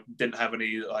to, and I didn't have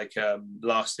any like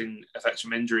lasting effects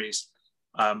from injuries,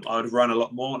 I would run a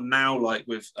lot more. Now, like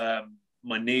with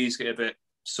my knees get a bit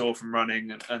sore from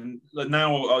running, and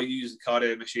now I'll use the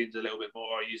cardio machines a little bit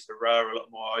more. I use the rower a lot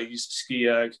more. I use the ski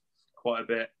erg quite a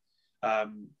bit,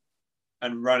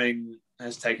 and running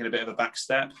has taken a bit of a back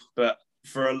step. But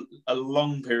for a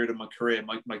long period of my career,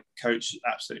 my coach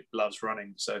absolutely loves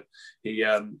running. So he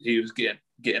was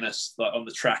getting us like on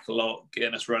the track a lot,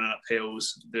 getting us running up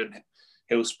hills, doing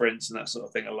hill sprints and that sort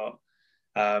of thing a lot.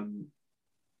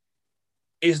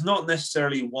 It's not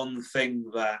necessarily one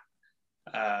thing that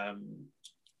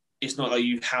it's not like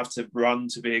you have to run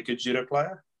to be a good judo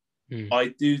player.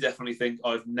 I do definitely think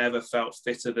I've never felt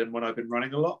fitter than when I've been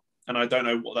running a lot, and I don't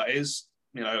know what that is.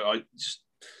 You know,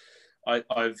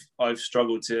 I've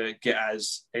struggled to get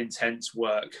as intense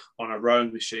work on a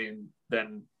rowing machine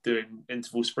than doing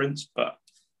interval sprints, but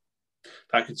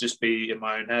that could just be in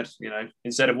my own head. You know,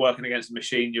 instead of working against a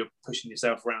machine, you're pushing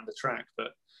yourself around the track.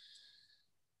 But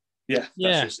yeah,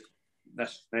 that's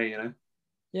me. You know.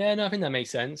 Yeah, no, I think that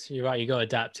makes sense. You're right. You got to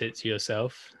adapt it to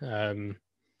yourself.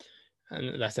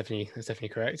 And that's definitely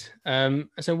correct.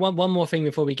 So one more thing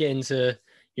before we get into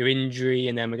your injury,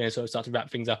 and then we're going to sort of start to wrap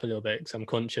things up a little bit, because I'm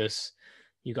conscious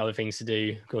you've got other things to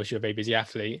do. Of course, you're a very busy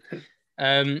athlete.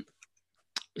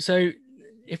 So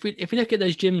if we look at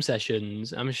those gym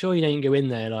sessions, I'm sure you don't go in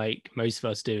there like most of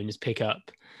us do and just pick up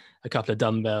a couple of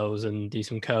dumbbells and do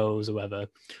some curls or whatever.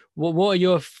 What are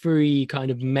your three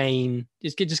kind of main?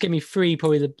 Just give me three,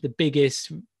 probably the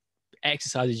biggest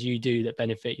exercises you do that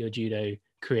benefit your judo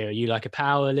career. Are you like a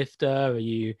power lifter? Are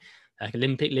you like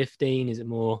Olympic lifting? Is it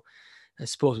more a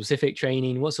sport specific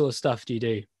training? What sort of stuff do you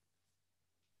do?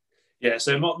 Yeah,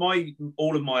 so my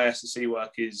all of my SSC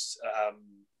work is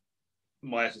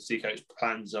my SSC coach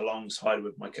plans alongside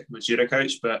with my judo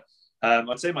coach. But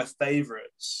I'd say my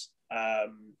favourites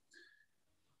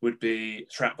would be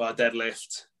trap bar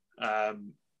deadlift,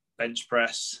 bench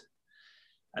press,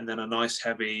 and then a nice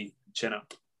heavy chin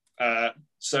up.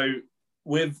 So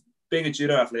with being a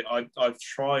judo athlete, I've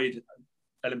tried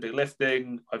Olympic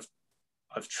lifting.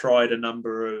 I've tried a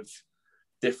number of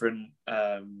different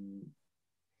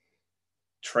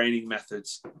training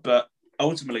methods, but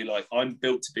ultimately, like, I'm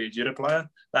built to be a judo player.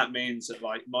 That means that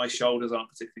like my shoulders aren't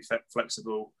particularly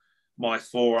flexible. My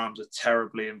forearms are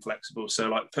terribly inflexible. So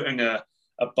like putting a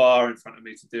bar in front of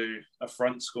me to do a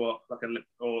front squat,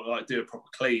 or like do a proper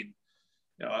clean,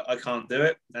 you know, I can't do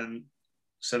it. And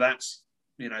so that's,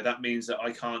 you know, that means that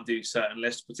I can't do certain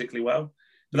lifts particularly well.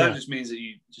 But that just means that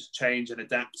you just change and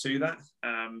adapt to that.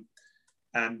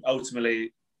 And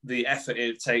ultimately, the effort it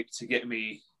would take to get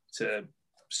me to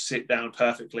sit down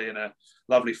perfectly in a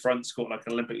lovely front squat like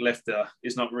an Olympic lifter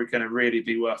is not going to really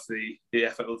be worth the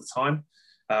effort all the time.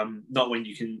 Not when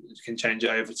you can change it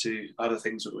over to other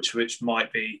things which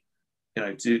might be, you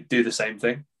know, do the same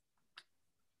thing.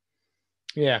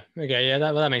 Yeah. Okay. Yeah.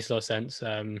 That makes a lot of sense.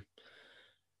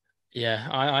 Yeah,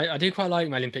 I do quite like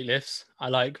my Olympic lifts. I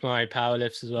like my power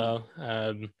lifts as well.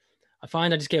 I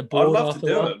find I just get bored I'd love after to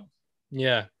do a while. them.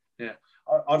 Yeah. Yeah.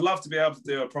 I'd love to be able to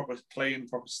do a proper clean,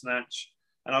 proper snatch.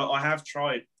 And I have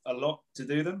tried a lot to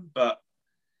do them, but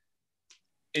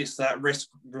it's that risk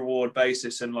reward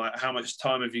basis, and like how much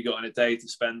time have you got in a day to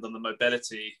spend on the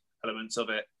mobility elements of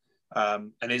it,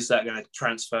 and is that going to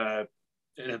transfer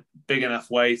in a big enough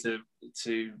way to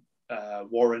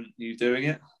warrant you doing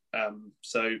it?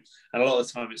 So, and a lot of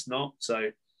the time it's not.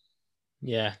 So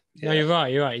yeah. No, you're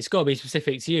right. It's got to be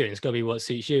specific to you, and it's got to be what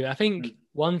suits you. I think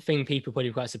one thing people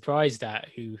probably quite surprised at,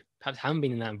 who perhaps haven't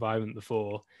been in that environment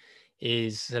before,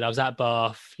 is that I was at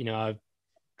Bath. You know, I've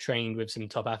trained with some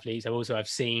top athletes. I've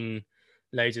seen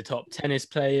loads of top tennis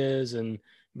players and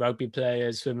rugby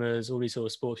players, swimmers, all these sort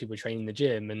of sports people training in the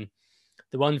gym. And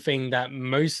the one thing that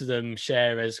most of them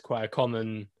share as quite a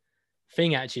common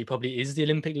thing actually probably is the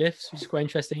Olympic lifts, which is quite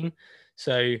interesting.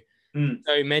 So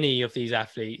many of these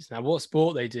athletes, now what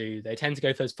sport they do, they tend to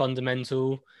go for those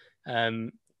fundamental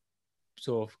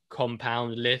sort of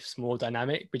compound lifts, more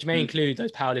dynamic, which may include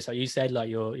those power lifts, like you said, like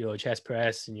your chest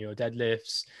press and your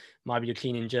deadlifts, might be your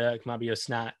clean and jerk, might be your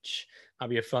snatch, might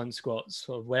be your front squats,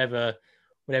 sort of whatever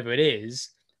it is.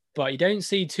 But you don't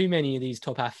see too many of these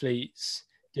top athletes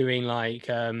doing like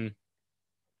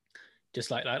just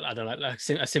like I don't know, like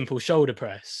a simple shoulder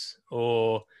press,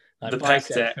 or like the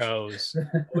bicep curls,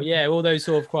 or all those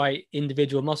sort of quite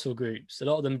individual muscle groups. A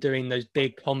lot of them doing those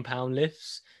big compound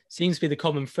lifts seems to be the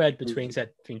common thread between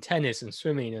tennis and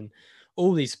swimming and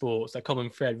all these sports. That common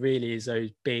thread really is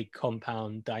those big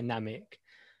compound dynamic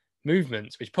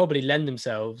movements, which probably lend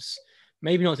themselves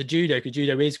maybe not to judo, because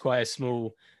judo is quite a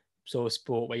small sort of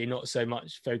sport where you're not so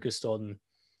much focused on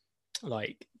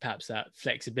like perhaps that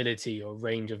flexibility or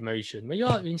range of motion. Well,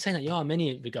 you're saying that you are in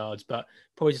many regards, but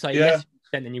probably just like less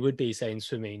extent than you would be saying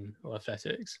swimming or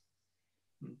athletics.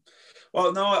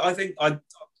 Well, no, I think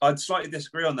I'd slightly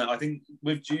disagree on that. I think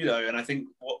with judo, and I think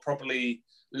what probably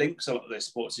links a lot of those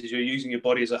sports is you're using your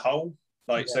body as a whole.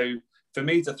 Like, so for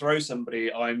me to throw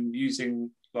somebody, I'm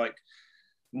using like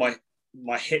my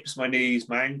hips, my knees,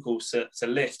 my ankles to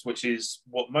lift, which is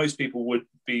what most people would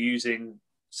be using,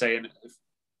 say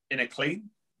in a clean.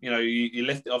 You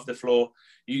lift it off the floor,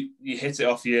 you hit it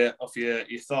off your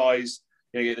thighs.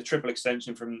 You get the triple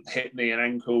extension from hip, knee, and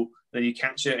ankle. Then you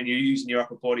catch it, and you're using your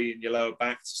upper body and your lower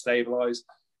back to stabilize.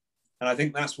 And I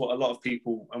think that's what a lot of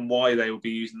people, and why they will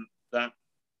be using that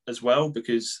as well,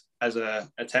 because as a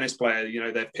tennis player,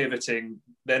 they're pivoting.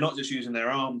 They're not just using their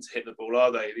arm to hit the ball,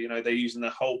 are they? They're using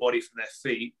their whole body from their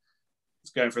feet.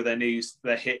 It's going through their knees,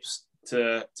 their hips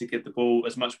to get the ball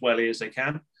as much welly as they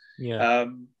can. Yeah.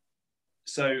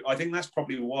 So I think that's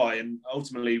probably why. And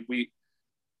ultimately,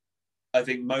 I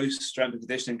think most strength and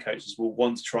conditioning coaches will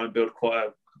want to try and build quite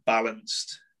a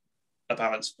balanced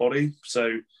body.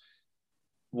 So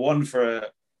one,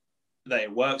 that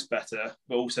it works better,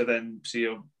 but also then so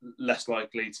you're less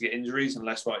likely to get injuries and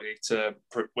less likely to,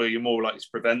 well, you're more likely to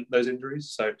prevent those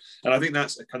injuries. So, and I think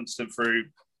that's a constant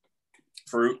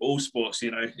through all sports.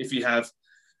 If you have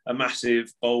a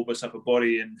massive bulbous upper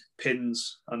body and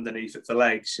pins underneath it for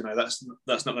legs,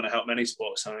 that's not going to help many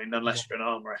sports. I mean, unless you're an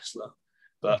arm wrestler,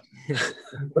 but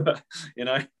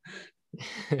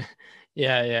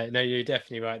Yeah, no, you're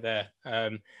definitely right there.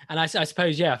 And I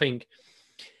suppose, I think,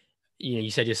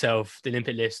 you said yourself, the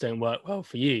Olympic lifts don't work well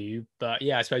for you, but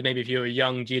I suppose maybe if you're a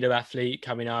young judo athlete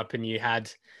coming up and you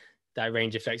had that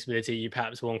range of flexibility, you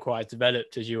perhaps weren't quite as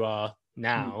developed as you are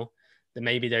now, then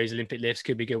maybe those Olympic lifts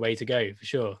could be a good way to go, for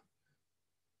sure.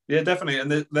 Yeah, definitely.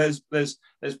 And there's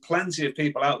plenty of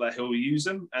people out there who will use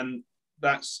them, and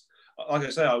that's, like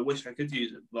I say, I wish I could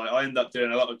use them. Like, I end up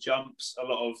doing a lot of jumps, a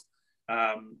lot of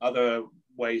other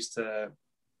ways to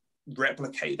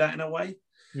replicate that in a way.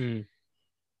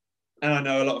 And I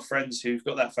know a lot of friends who've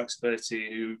got that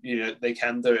flexibility, who they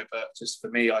can do it, but just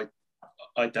for me,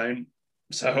 I don't.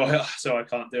 So I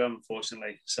can't do them,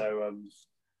 unfortunately. So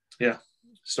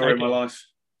story of my life.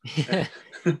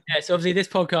 So obviously this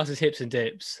podcast is Hips and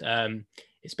Dips.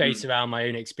 It's based around my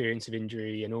own experience of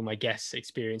injury and all my guests'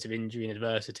 experience of injury and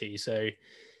adversity. So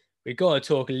we've got to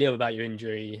talk a little about your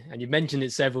injury, and you've mentioned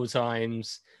it several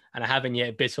times, and I haven't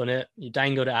yet bit on it. You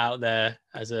dangled it out there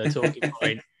as a talking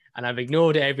point. And I've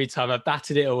ignored it every time. I've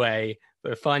batted it away,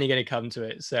 but we're finally going to come to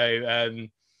it. So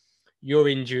your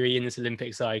injury in this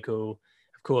Olympic cycle,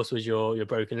 of course, was your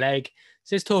broken leg.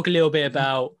 So let's talk a little bit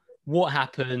about what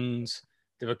happened,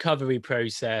 the recovery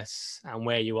process, and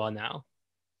where you are now.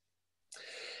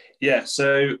 Yeah,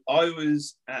 so I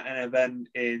was at an event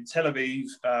in Tel Aviv,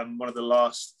 one of the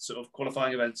last sort of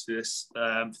qualifying events for this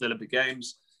for the Olympic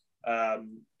Games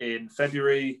in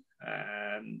February,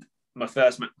 and my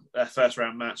first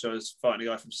round match, I was fighting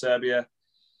a guy from Serbia.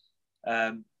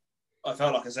 I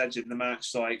felt like I was edging the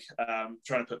match, like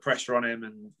trying to put pressure on him,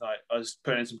 and like I was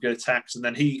putting in some good attacks. And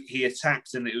then he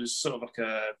attacked, and it was sort of like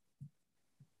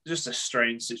just a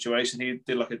strange situation. He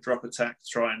did like a drop attack to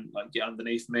try and like get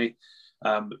underneath me,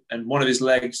 and one of his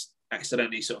legs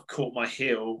accidentally sort of caught my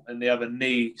heel, and the other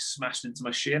knee smashed into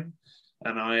my shin,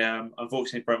 and I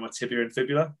unfortunately broke my tibia and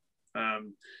fibula.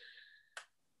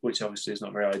 Which obviously is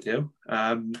not very ideal.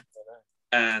 And,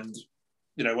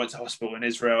 went to hospital in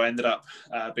Israel, ended up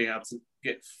being able to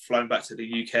get flown back to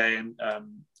the UK and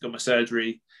got my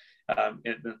surgery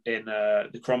in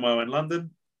the Cromwell in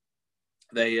London.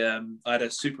 I had a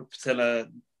suprapatellar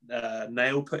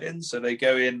nail put in. So they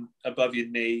go in above your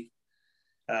knee,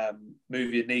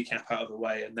 move your kneecap out of the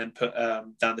way, and then put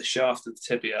down the shaft of the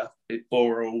tibia. It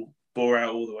bore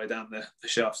out all the way down the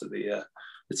shaft of the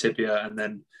tibia,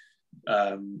 and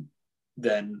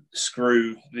then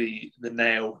screw the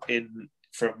nail in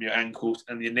from your ankle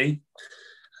and your knee.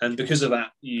 And because of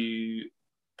that,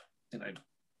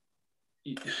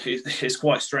 it's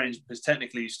quite strange, because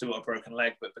technically you still got a broken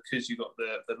leg, but because you got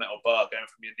the metal bar going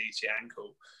from your knee to your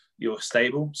ankle, you're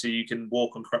stable, so you can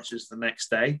walk on crutches the next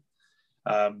day.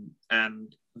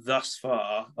 And thus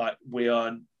far, like, we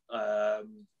are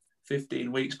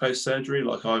 15 weeks post surgery.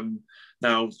 Like, I'm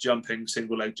now jumping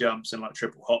single leg jumps and like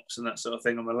triple hops and that sort of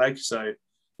thing on my leg. So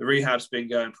the rehab's been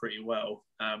going pretty well.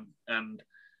 And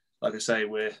like I say,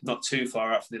 we're not too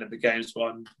far out from the Olympic Games, but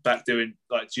I'm back doing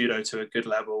like judo to a good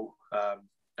level,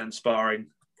 and sparring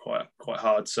quite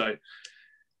hard. So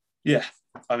yeah,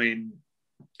 I mean,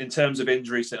 in terms of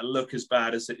injuries that look as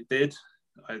bad as it did,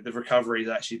 the recovery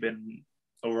has actually been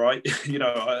all right.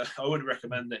 I wouldn't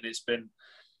recommend it. And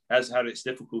has had its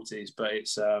difficulties, but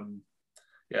it's I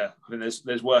mean,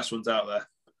 there's worse ones out there.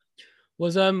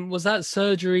 Was that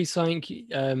surgery something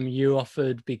you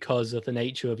offered because of the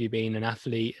nature of you being an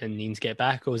athlete and needing to get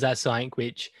back, or was that something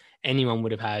which anyone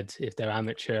would have had if they're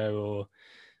amateur or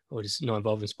just not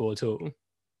involved in sport at all?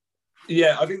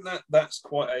 Yeah, I think that's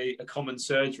quite a common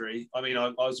surgery. I mean, I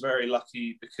was very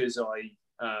lucky because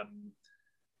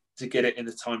to get it in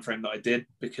the time frame that I did,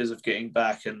 because of getting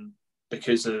back and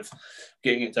because of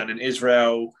getting it done in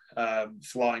Israel,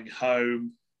 flying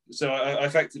home. So I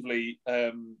effectively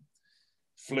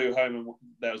flew home, and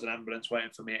there was an ambulance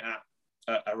waiting for me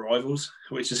at arrivals,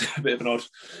 which is a bit of an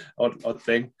odd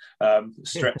thing.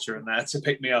 Stretcher in there to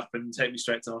pick me up and take me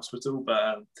straight to hospital.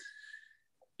 But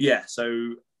yeah,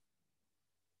 so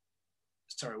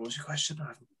sorry, what was your question?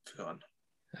 I've forgotten.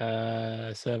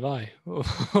 So have I.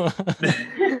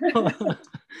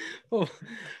 What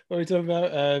are we talking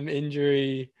about?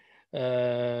 Injury.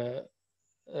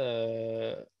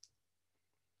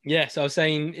 Yes, I was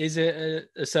saying, is it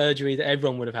a surgery that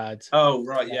everyone would have had? Oh,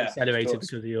 right, yeah. Accelerated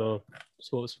because of your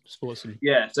sports.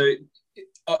 Yeah, so it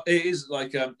is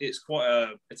like it's quite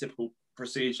a typical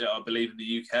procedure, I believe, in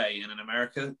the UK and in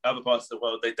America. Other parts of the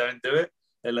world, they don't do it.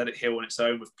 They let it heal on its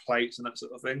own with plates and that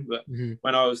sort of thing. But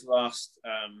when I was last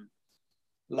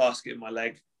getting my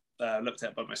leg looked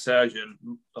at by my surgeon,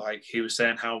 like he was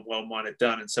saying how well mine had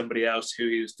done, and somebody else who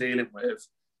he was dealing with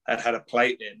had a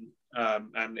plate in,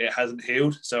 and it hasn't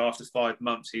healed. So after 5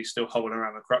 months, he's still holding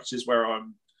around the crutches where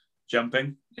I'm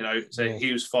jumping. So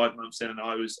he was 5 months in, and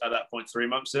I was at that point 3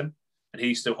 months in, and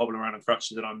he's still hobbling around on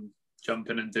crutches, and I'm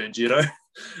jumping and doing judo.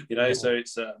 So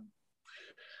it's.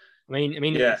 I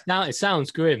mean, yeah. It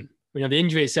sounds grim. The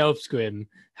injury itself's grim.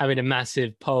 Having a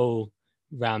massive pole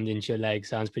rammed into your leg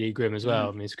sounds pretty grim as well.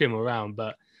 I mean, it's grim all around,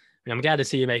 but I'm glad to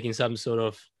see you making some sort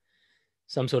of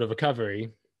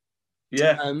recovery.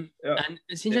 Yeah. And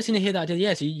it's interesting to hear that.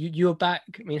 Yeah. So you were back.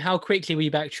 I mean, how quickly were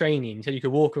you back training? So you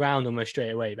could walk around almost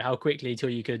straight away, but how quickly till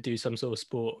you could do some sort of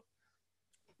sport?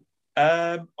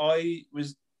 I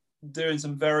was doing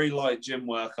some very light gym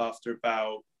work after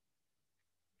about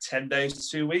 10 days to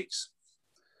 2 weeks.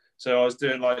 So I was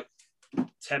doing like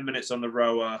 10 minutes on the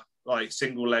rower, like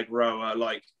single leg rower,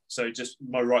 like, so just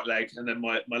my right leg, and then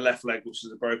my left leg, which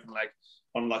is a broken leg,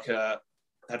 on like a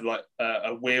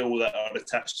wheel that I'd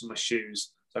attached to my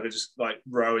shoes. So I could just like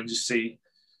row and just see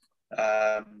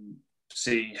how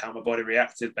my body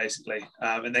reacted, basically.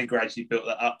 And then gradually built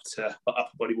that up to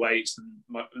upper body weights and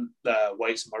my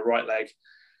weights in my right leg.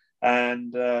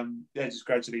 And just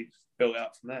gradually built it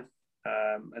up from there.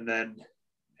 And then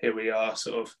here we are,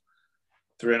 sort of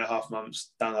 3.5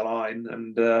 months down the line,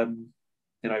 and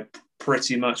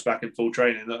pretty much back in full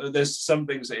training. There's some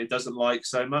things that it doesn't like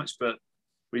so much, but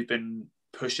we've been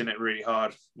pushing it really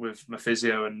hard with my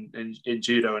physio and in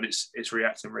judo, and it's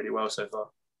reacting really well so far.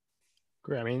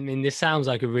 Great. I mean, this sounds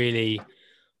like a really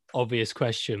obvious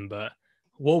question, but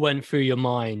what went through your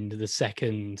mind the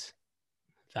second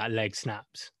that leg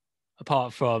snapped,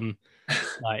 apart from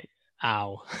like,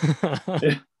 ow?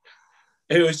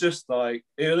 It was just like,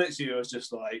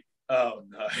 oh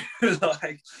no.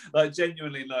 like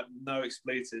genuinely, like no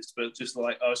expletives, but just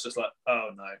like, I was just like, oh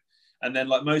no. And then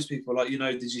like most people, like,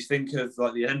 did you think of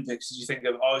like the Olympics? Did you think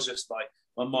of, I was just like,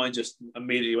 my mind just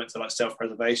immediately went to like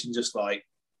self-preservation, just like,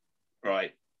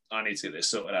 right, I need to get this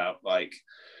sorted out. Like,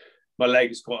 my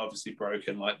leg is quite obviously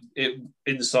broken. Like, it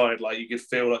inside, like you could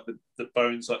feel like the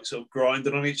bones like sort of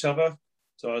grinding on each other.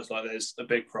 So I was like, there's a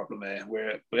big problem here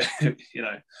where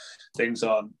things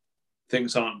aren't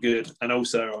good. And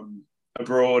also I'm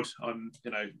abroad.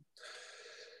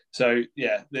 So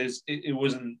yeah, it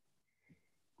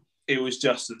was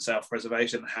just in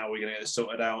self-preservation. How are we going to get this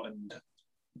sorted out? And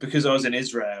because I was in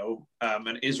Israel,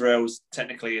 and Israel's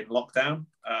technically in lockdown.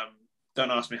 Don't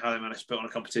ask me how they managed to put on a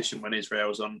competition when Israel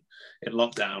was in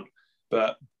lockdown.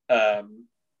 But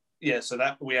so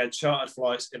that we had chartered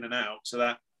flights in and out. So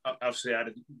that obviously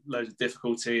added loads of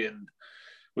difficulty, and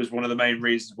was one of the main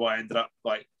reasons why I ended up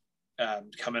like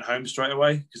coming home straight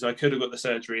away, because I could have got the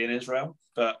surgery in Israel,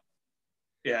 but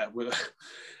yeah,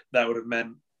 that would have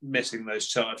meant missing those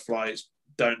chartered flights.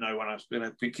 Don't know when I was going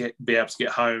to be able to get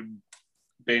home,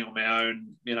 being on my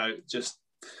own, just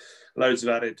loads of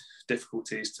added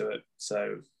difficulties to it.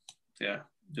 So yeah,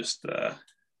 just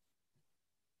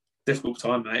difficult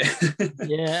time, mate.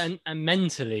 Yeah, and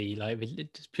mentally, like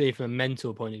just purely from a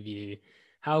mental point of view,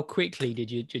 how quickly did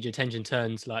your attention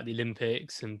turn to like the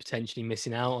Olympics and potentially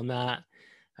missing out on that?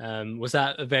 Was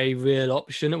that a very real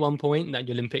option at one point, that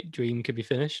your Olympic dream could be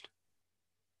finished?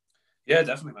 Yeah,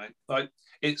 definitely, mate. Like,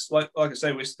 it's like I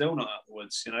say, we're still not out of the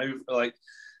woods. Like,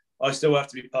 I still have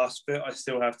to be past fit. I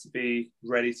still have to be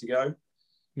ready to go.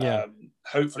 Yeah.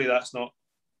 Hopefully that's not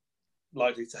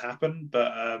likely to happen,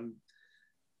 but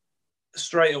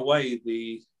straight away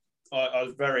I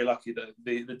was very lucky that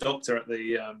the doctor at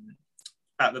the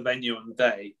venue on the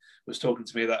day was talking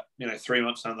to me that 3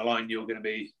 months down the line you're going to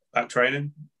be back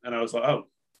training, and I was like, oh,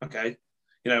 okay,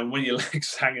 when your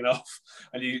legs hanging off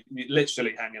and you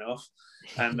literally hanging off,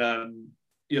 and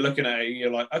you're looking at it,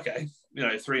 you're like, okay,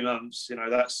 3 months,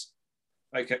 that's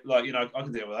okay, I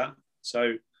can deal with that.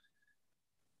 So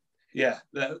yeah,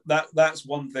 that's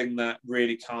one thing that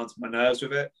really calms my nerves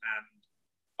with it. And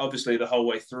obviously the whole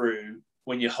way through,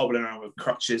 when you're hobbling around with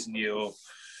crutches and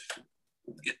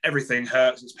everything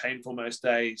hurts, it's painful most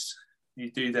days,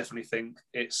 you do definitely think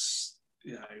it's,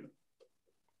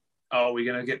 are we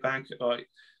going to get back? Like,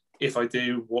 if I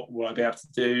do, what will I be able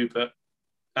to do? But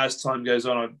as time goes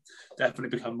on, I've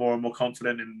definitely become more and more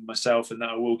confident in myself and that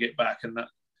I will get back and that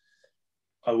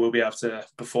I will be able to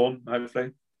perform,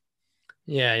 hopefully.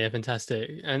 Yeah, fantastic.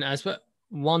 And as for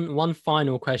one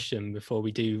final question before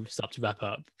we do start to wrap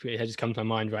up, it just comes to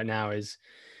my mind right now is,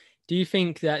 do you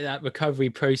think that recovery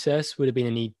process would have been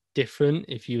any different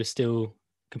if you were still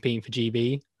competing for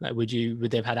GB? Like, would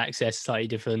they have had access to slightly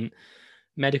different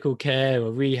medical care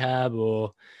or rehab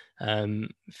or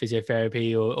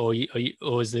physiotherapy,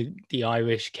 or is the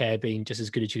Irish care being just as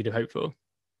good as you could have hoped for?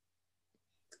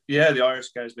 Yeah, the Irish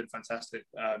care has been fantastic.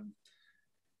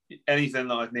 Anything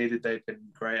that I've needed, they've been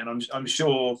great, and I'm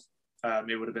sure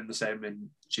it would have been the same in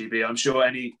GB. I'm sure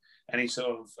any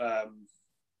sort of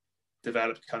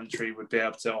developed country would be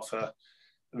able to offer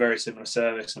a very similar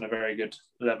service and a very good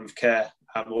level of care,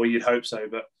 or you'd hope so.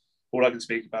 But all I can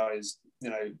speak about is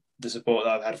the support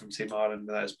that I've had from Team Ireland,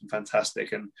 that has been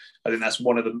fantastic, and I think that's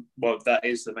that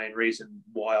is the main reason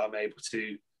why I'm able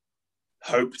to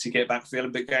hope to get back to the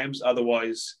Olympic Games.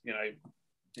 Otherwise,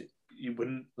 you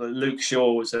wouldn't. Luke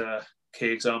Shaw was a key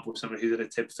example of somebody who did a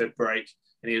tib fib break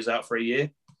and he was out for a year,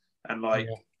 and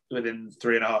within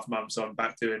 3.5 months, I'm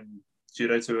back doing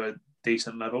judo to a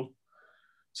decent level.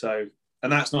 So,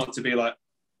 and that's not to be like,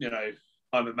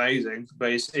 I'm amazing,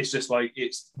 but it's just like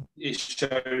it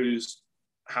shows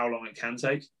how long it can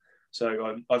take.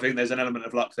 So I think there's an element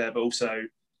of luck there, but also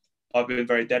I've been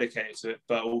very dedicated to it.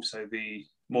 But also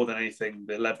more than anything,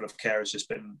 the level of care has just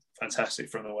been fantastic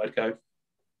from the word go.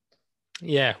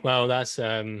 Yeah, well, that's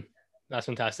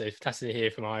fantastic. Fantastic to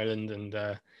hear from Ireland, and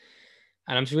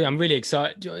I'm really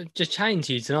excited. Just chatting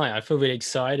to you tonight, I feel really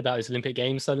excited about this Olympic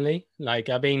Games suddenly. Like,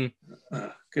 I've been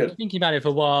thinking about it for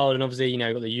a while, and obviously,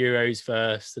 got the Euros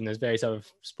first, and there's various other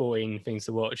sporting things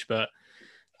to watch. But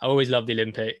I always love the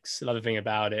Olympics. I love everything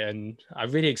about it, and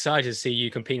I'm really excited to see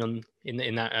you compete in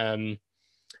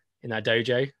that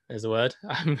dojo, as the word.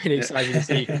 I'm really excited to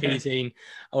see you competing.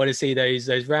 I want to see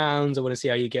those rounds. I want to see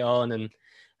how you get on, and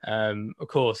of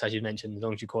course, as you mentioned, as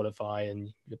long as you qualify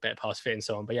and you're better past fit and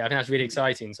so on. But yeah, I think that's really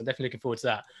exciting. So I'm definitely looking forward to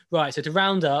that. Right. So to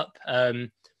round up,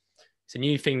 it's a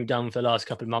new thing we've done for the last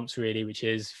couple of months, really, which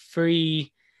is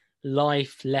 3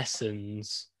 life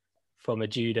lessons from a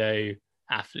judo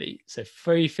athlete. So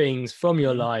 3 things from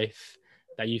your life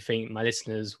that you think my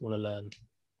listeners want to learn.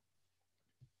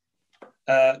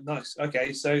 Nice.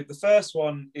 Okay, so the first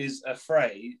one is a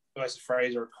phrase, or it's a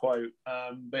phrase or a quote,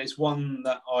 but it's one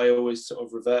that I always sort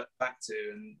of revert back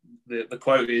to, and the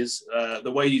quote is,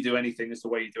 "The way you do anything is the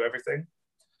way you do everything."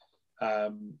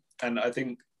 And I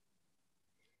think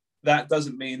that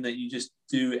doesn't mean that you just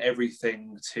do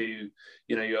everything to,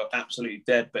 you're absolutely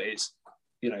dead, but it's,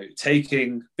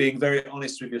 being very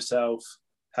honest with yourself,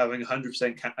 having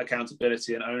 100%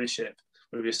 accountability and ownership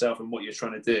with yourself and what you're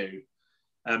trying to do.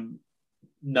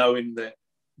 Knowing that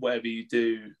whatever you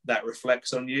do, that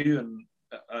reflects on you and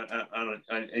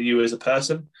you as a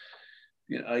person.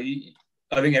 I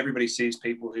think everybody sees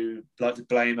people who like to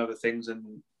blame other things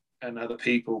and other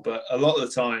people, but a lot of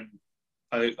the time,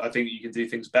 I think you can do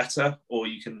things better, or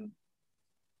you can,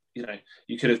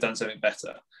 you could have done something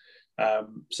better.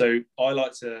 So I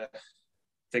like to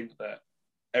think that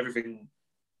everything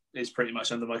is pretty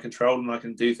much under my control and I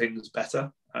can do things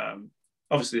better.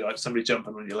 Obviously, like somebody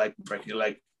jumping on your leg and breaking your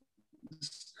leg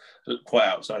is quite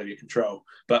outside of your control.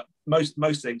 But most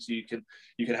things you can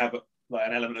have like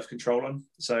an element of control on.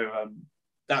 So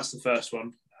that's the first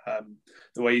one.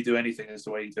 The way you do anything is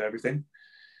the way you do everything.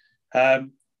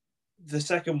 The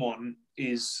second one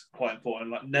is quite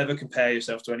important. Like, never compare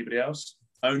yourself to anybody else.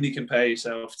 Only compare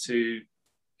yourself to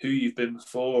who you've been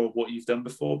before or what you've done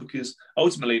before, because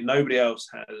ultimately nobody else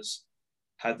has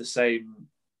had the same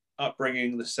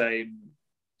upbringing, the same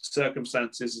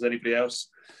circumstances as anybody else.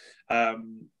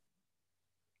 And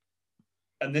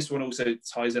this one also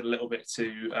ties in a little bit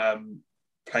to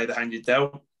play the hand you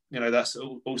dealt. That's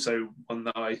also one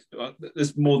that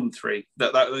there's more than 3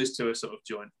 that those 2 are sort of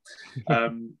joined.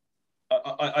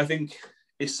 I think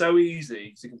it's so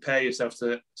easy to compare yourself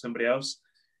to somebody else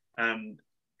and,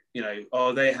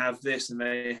 they have this and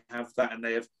they have that and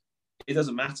it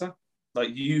doesn't matter. Like,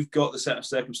 you've got the set of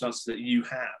circumstances that you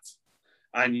have.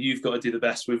 and you've got to do the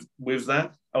best with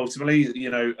that ultimately, you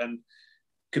know. And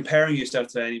comparing yourself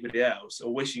to anybody else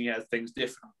or wishing you had things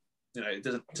different, you know, it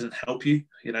doesn't help you.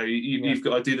 You know, you've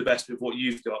got to do the best with what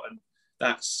you've got, and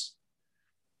that's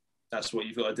what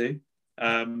you've got to do.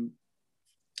 And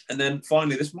then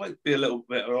finally, this might be a little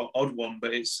bit of an odd one,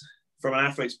 but it's from an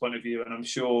athlete's point of view, and I'm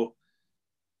sure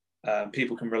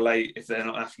people can relate if they're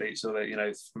not athletes or they're, you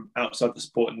know, from outside the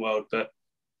sporting world. But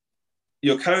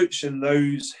your coach and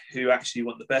those who actually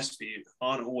want the best for you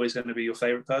aren't always going to be your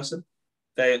favorite person.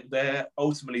 They're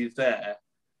ultimately there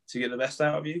to get the best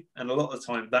out of you, and a lot of the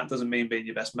time that doesn't mean being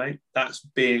your best mate. That's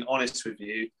being honest with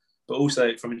you. But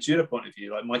also from a judo point of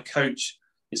view, like my coach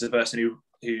is the person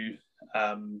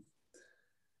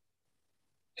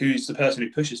who's the person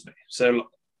who pushes me. So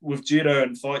with judo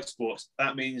and fight sports,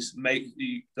 that means make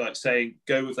you like saying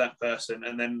go with that person,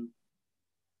 and then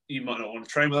you might not want to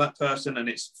train with that person, and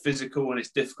it's physical and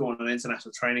it's difficult in an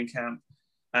international training camp.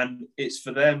 And it's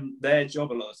for them, their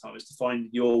job a lot of the time is to find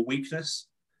your weakness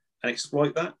and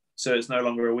exploit that, so it's no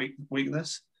longer a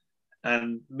weakness.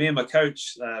 And me and my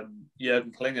coach,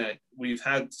 Jürgen Klinger, we've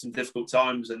had some difficult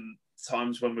times, and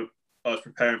times when I was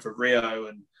preparing for Rio,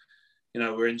 and you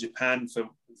know, we're in Japan for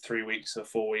 3 weeks or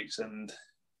 4 weeks, and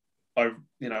I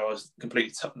was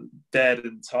completely dead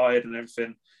and tired and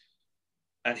everything.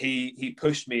 And he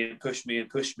pushed me and pushed me and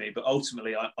pushed me, but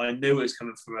ultimately I knew it was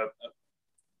coming from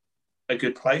a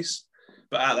good place.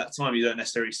 But at that time, you don't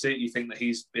necessarily see it. You think that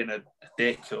he's been a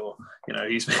dick, or you know,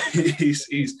 he's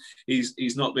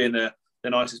not being the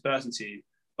nicest person to you.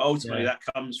 But ultimately, that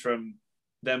comes from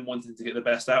them wanting to get the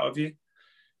best out of you.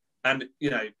 And you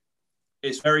know,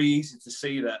 it's very easy to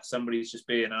see that somebody's just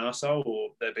being an arsehole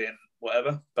or they're being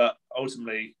whatever. But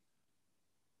ultimately,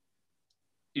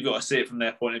 you've got to see it from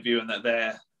their point of view, and that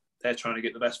they're trying to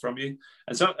get the best from you.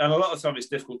 And a lot of the time, it's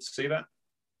difficult to see that.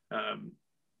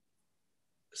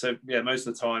 So yeah, most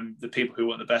of the time, the people who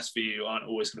want the best for you aren't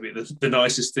always going to be the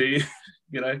nicest to you,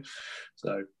 you know.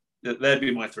 So that'd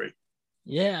be my three.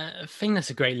 Yeah, I think that's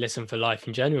a great lesson for life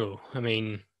in general. I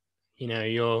mean, you know,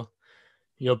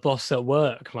 your boss at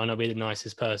work might not be the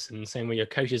nicest person, same way your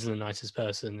coach isn't the nicest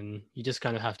person, and you just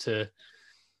kind of have to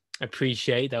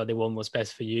appreciate that they want what's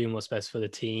best for you and what's best for the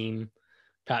team.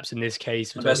 Perhaps in this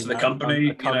case, we're talking about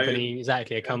a company,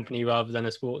 exactly, a company rather than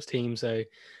a sports team. So,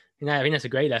 you know, I think that's a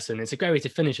great lesson. It's a great way to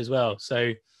finish as well.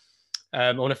 So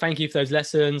I want to thank you for those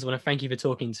lessons. I want to thank you for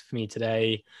talking to me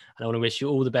today. And I want to wish you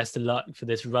all the best of luck for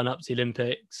this run up to the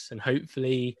Olympics, and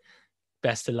hopefully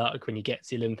best of luck when you get to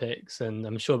the Olympics. And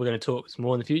I'm sure we're going to talk some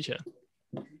more in the future.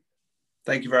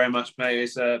 Thank you very much, mate.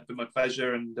 It's been my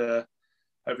pleasure, and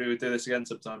hopefully we'll do this again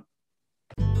sometime.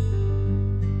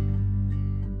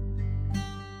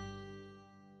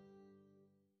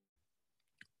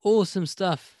 Awesome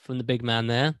stuff from the big man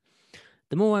there.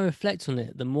 The more I reflect on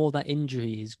it, the more that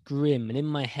injury is grim. And in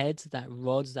my head, that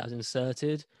rod that was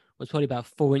inserted was probably about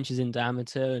 4 inches in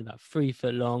diameter and about 3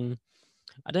 foot long.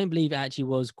 I don't believe it actually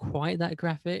was quite that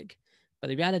graphic, but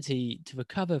the reality, to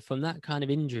recover from that kind of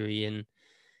injury in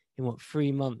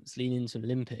 3 months leading into the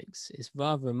Olympics is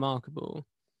rather remarkable.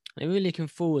 I'm really looking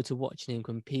forward to watching him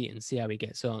compete and see how he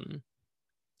gets on.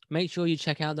 Make sure you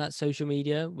check out that social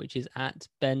media, which is at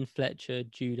Ben Fletcher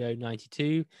Judo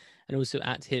 92, and also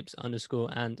at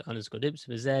hips_and_dips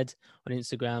with a Z on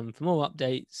Instagram for more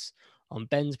updates on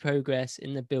Ben's progress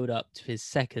in the build up to his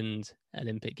second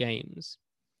Olympic Games.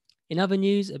 In other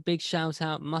news, a big shout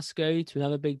out must go to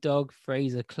another big dog,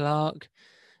 Fraser Clark,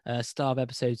 star of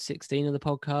episode 16 of the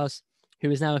podcast, who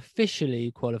is now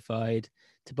officially qualified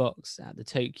to box at the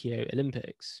Tokyo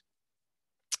Olympics.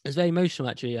 It was very emotional,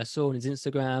 actually. I saw on his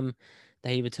Instagram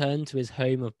that he returned to his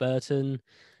home of Burton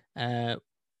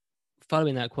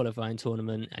following that qualifying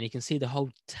tournament, and you can see the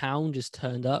whole town just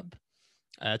turned up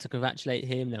to congratulate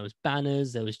him. There was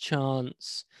banners, there was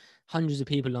chants, hundreds of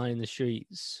people lining the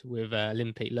streets with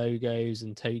Olympic logos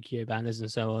and Tokyo banners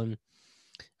and so on.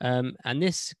 And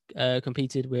this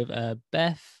competed with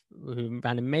Beth, who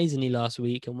ran amazingly last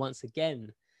week, and once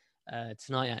again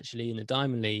tonight, actually, in the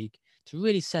Diamond League, to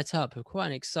really set up quite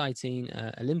an exciting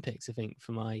Olympics, I think,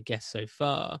 for my guests so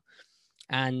far.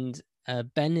 And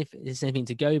Ben, if there's anything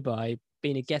to go by,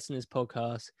 being a guest on this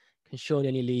podcast can surely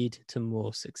only lead to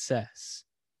more success.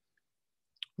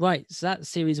 Right, so that's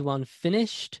series 1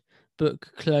 finished,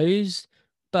 book closed.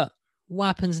 But what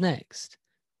happens next?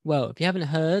 Well, if you haven't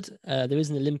heard, there is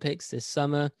an Olympics this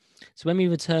summer. So when we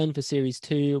return for series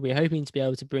 2, we're hoping to be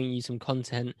able to bring you some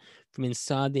content from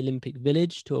inside the Olympic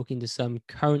Village, talking to some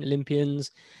current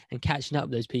Olympians and catching up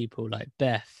with those people like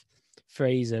Beth,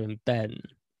 Fraser, and Ben.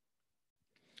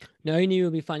 Not only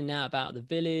will we be finding out about the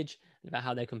village and about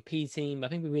how they're competing, but I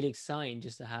think we're really exciting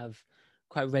just to have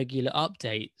quite regular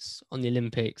updates on the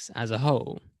Olympics as a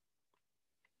whole.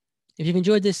 If you've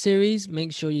enjoyed this series,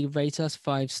 make sure you rate us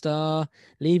 5-star,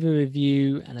 leave a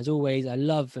review, and as always, I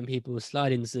love when people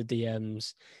slide into the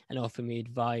DMs and offer me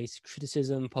advice,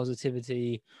 criticism,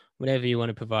 positivity, whatever you want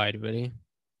to provide, really.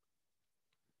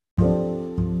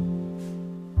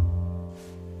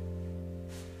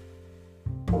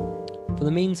 For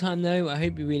the meantime, though, I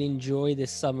hope you really enjoy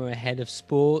this summer ahead of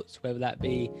sports, whether that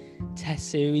be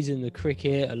Test series in the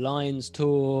cricket, a Lions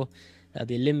tour,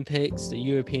 the Olympics, the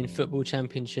European Football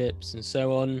Championships, and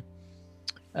so on.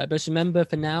 But just remember,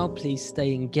 for now, please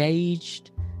stay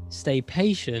engaged, stay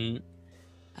patient,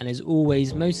 and as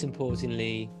always, most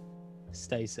importantly,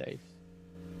 stay safe.